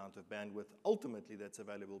limited amount of bandwidth ultimately that's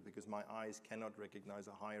available because my eyes cannot recognize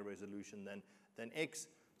a higher resolution than X,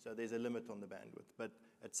 so there's a limit on the bandwidth. But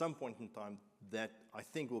at some point in time, that I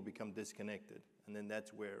think will become disconnected, and then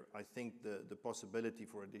that's where I think the possibility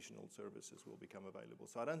for additional services will become available.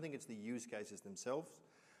 So I don't think it's the use cases themselves.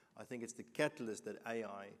 I think it's the catalyst that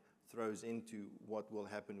AI throws into what will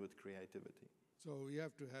happen with creativity. So we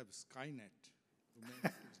have to have Skynet to make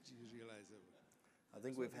 6G realizable. I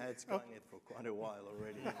think we've had Skynet for quite a while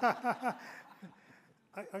already.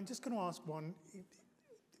 I'm just going to ask one.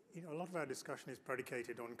 You know, a lot of our discussion is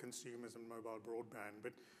predicated on consumers and mobile broadband,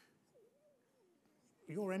 but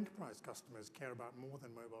your enterprise customers care about more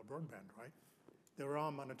than mobile broadband, right? There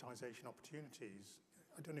are monetization opportunities.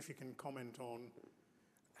 I don't know if you can comment on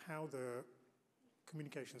how the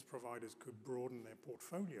communications providers could broaden their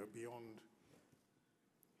portfolio beyond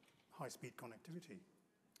high-speed connectivity.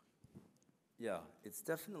 Yeah, it's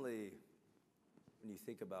definitely, when you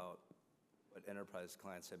think about what enterprise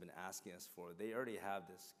clients have been asking us for, they already have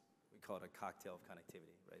this, we call it a cocktail of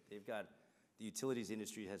connectivity, right? They've got, the utilities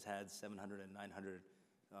industry has had 700 and 900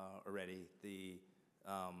 already. The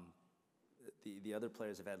other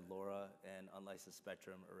players have had LoRa and unlicensed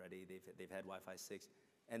spectrum already. They've had Wi-Fi 6,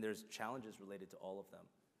 and there's challenges related to all of them.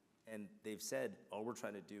 And they've said, all we're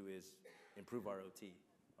trying to do is improve our OT,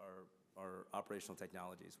 our operational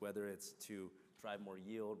technologies, whether it's to drive more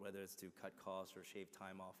yield, whether it's to cut costs or shave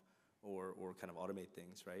time off, or kind of automate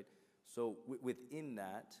things, right? So within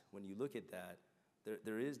that, when you look at that,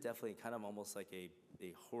 there is definitely kind of almost like a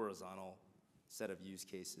horizontal set of use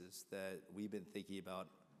cases that we've been thinking about,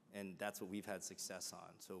 and that's what we've had success on.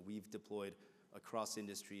 So we've deployed across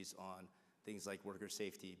industries on things like worker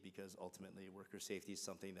safety, because ultimately worker safety is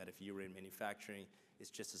something that if you were in manufacturing, it's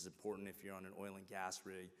just as important if you're on an oil and gas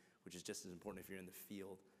rig, which is just as important if you're in the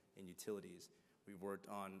field in utilities. We've worked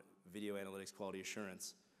on video analytics quality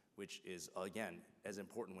assurance, which is, again, as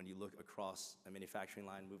important when you look across a manufacturing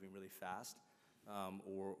line moving really fast,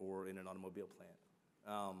 or in an automobile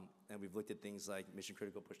plant. And we've looked at things like mission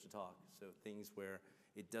critical push to talk, so things where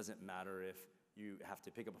it doesn't matter if you have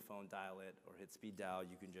to pick up a phone, dial it, or hit speed dial,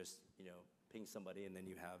 you can just ping somebody and then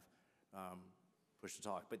you have push to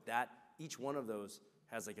talk. But each one of those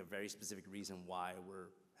has like a very specific reason why we're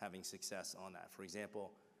having success on that. For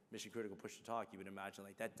example, mission critical push to talk, you would imagine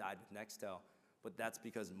like that died with Nextel. But that's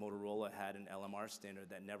because Motorola had an LMR standard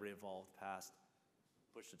that never evolved past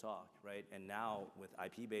push to talk, right? And now with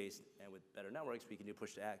IP based and with better networks, we can do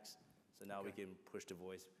push to X. So now we can push to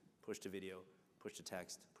voice, push to video, push to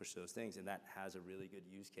text, push to those things, and that has a really good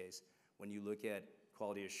use case. When you look at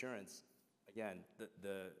quality assurance, again,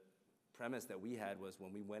 the premise that we had was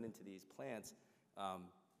when we went into these plants,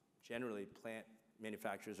 generally plant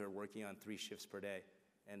manufacturers are working on 3 shifts per day.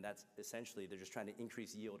 And that's essentially, they're just trying to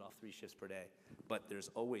increase yield off 3 shifts per day. But there's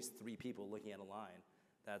always 3 people looking at a line.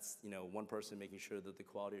 That's, one person making sure that the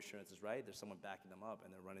quality assurance is right. There's someone backing them up,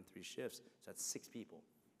 and they're running 3 shifts. So that's 6 people,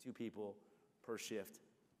 2 people per shift,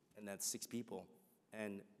 and that's 6 people.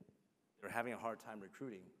 And they're having a hard time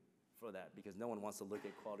recruiting for that because no one wants to look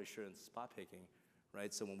at quality assurance spot picking,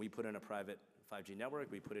 right? So when we put in a private 5G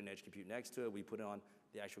network, we put in edge compute next to it, we put on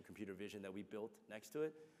the actual computer vision that we built next to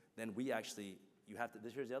it, then we actually,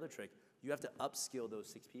 here's the other trick, you have to upskill those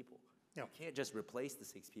 6 people. Yeah. You can't just replace the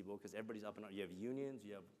 6 people because everybody's up in arms. You have unions,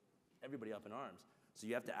 you have everybody up in arms. So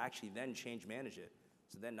you have to actually then change manage it.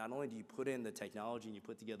 So then not only do you put in the technology and you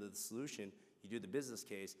put together the solution, you do the business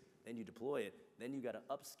case, then you deploy it, then you got to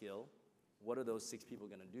upskill. What are those 6 people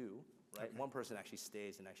going to do, right? Okay. One person actually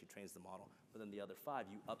stays and actually trains the model, but then the other 5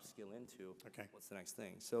 you upskill into what's the next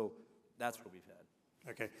thing. So that's what we've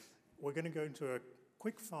had. Okay, we're going to go into a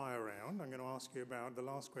quick fire round. I'm going to ask you about the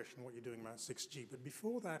last question, what you're doing about 6G. But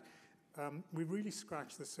before that, we've really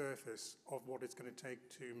scratched the surface of what it's going to take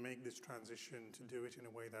to make this transition, to do it in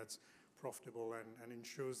a way that's profitable and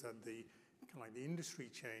ensures that the industry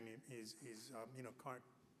chain is quite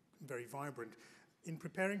very vibrant. In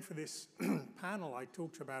preparing for this panel, I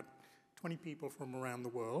talked to about 20 people from around the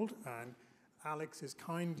world, and Alex has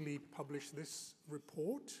kindly published this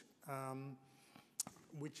report,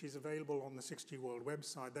 which is available on the 6G World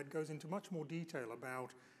website, that goes into much more detail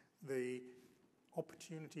about the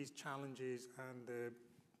opportunities, challenges, and the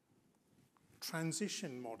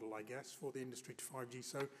transition model, I guess, for the industry to 5G.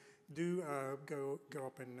 So do go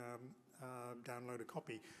up and download a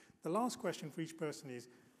copy. The last question for each person is,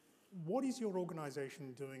 what is your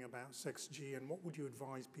organization doing about 6G, and what would you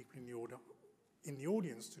advise people in the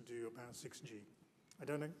audience to do about 6G? I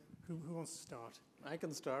don't know, who wants to start? I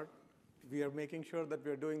can start. We are making sure that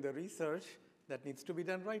we are doing the research that needs to be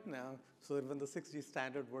done right now, so that when the 6G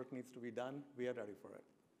standard work needs to be done, we are ready for it.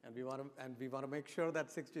 And we want to make sure that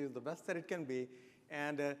 6G is the best that it can be.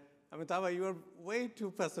 And Amitabh, you are way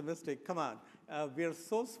too pessimistic. Come on, we are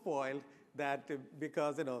so spoiled that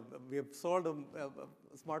because we have sold a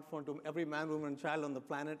smartphone to every man, woman, child on the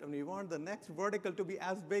planet, and we want the next vertical to be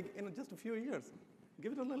as big in just a few years.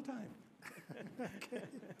 Give it a little time.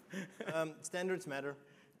 Standards matter.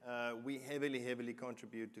 We heavily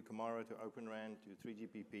contribute to Camaro, to Open RAN, to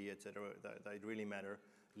 3GPP, et cetera. They really matter.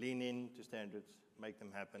 Lean in to standards, make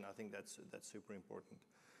them happen. I think that's super important.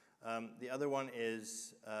 The other one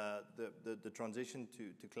is the transition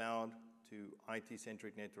to cloud, to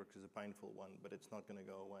IT-centric networks is a painful one, but it's not going to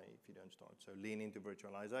go away if you don't start. So lean into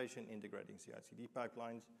virtualization, integrating CI/CD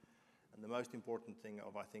pipelines, and the most important thing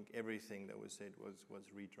of, I think, everything that was said was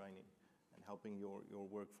retraining and helping your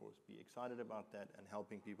workforce be excited about that and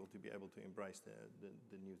helping people to be able to embrace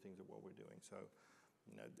the new things of what we're doing. So,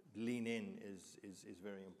 lean in is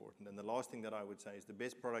very important. And the last thing that I would say is the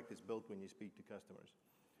best product is built when you speak to customers.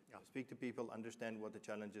 Yeah. Speak to people, understand what the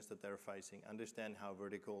challenges that they're facing, understand how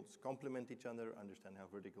verticals complement each other, understand how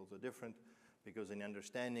verticals are different, because in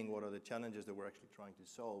understanding what are the challenges that we're actually trying to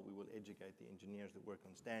solve, we will educate the engineers that work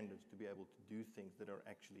on standards to be able to do things that are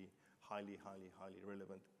actually highly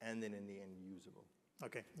relevant and then in the end usable.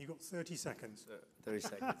 Okay, you got 30 seconds. 30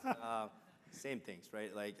 seconds. Same things,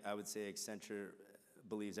 right? Like I would say Accenture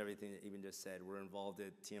believes everything that Eben just said. We're involved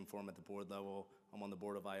at TM Forum at the board level. I'm on the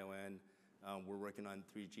board of ION. We're working on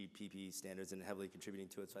 3GPP standards and heavily contributing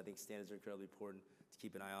to it. So I think standards are incredibly important to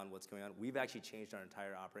keep an eye on what's going on. We've actually changed our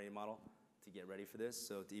entire operating model to get ready for this.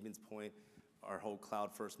 So to Eben's point, our whole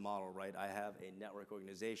cloud-first model, right? I have a network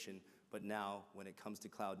organization, but now when it comes to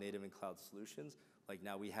cloud native and cloud solutions, like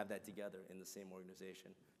now we have that together in the same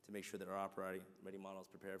organization to make sure that our operating ready model is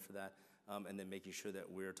prepared for that, and then making sure that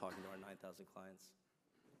we're talking to our 9,000 clients.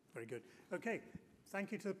 Very good. Okay,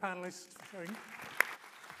 thank you to the panelists for showing.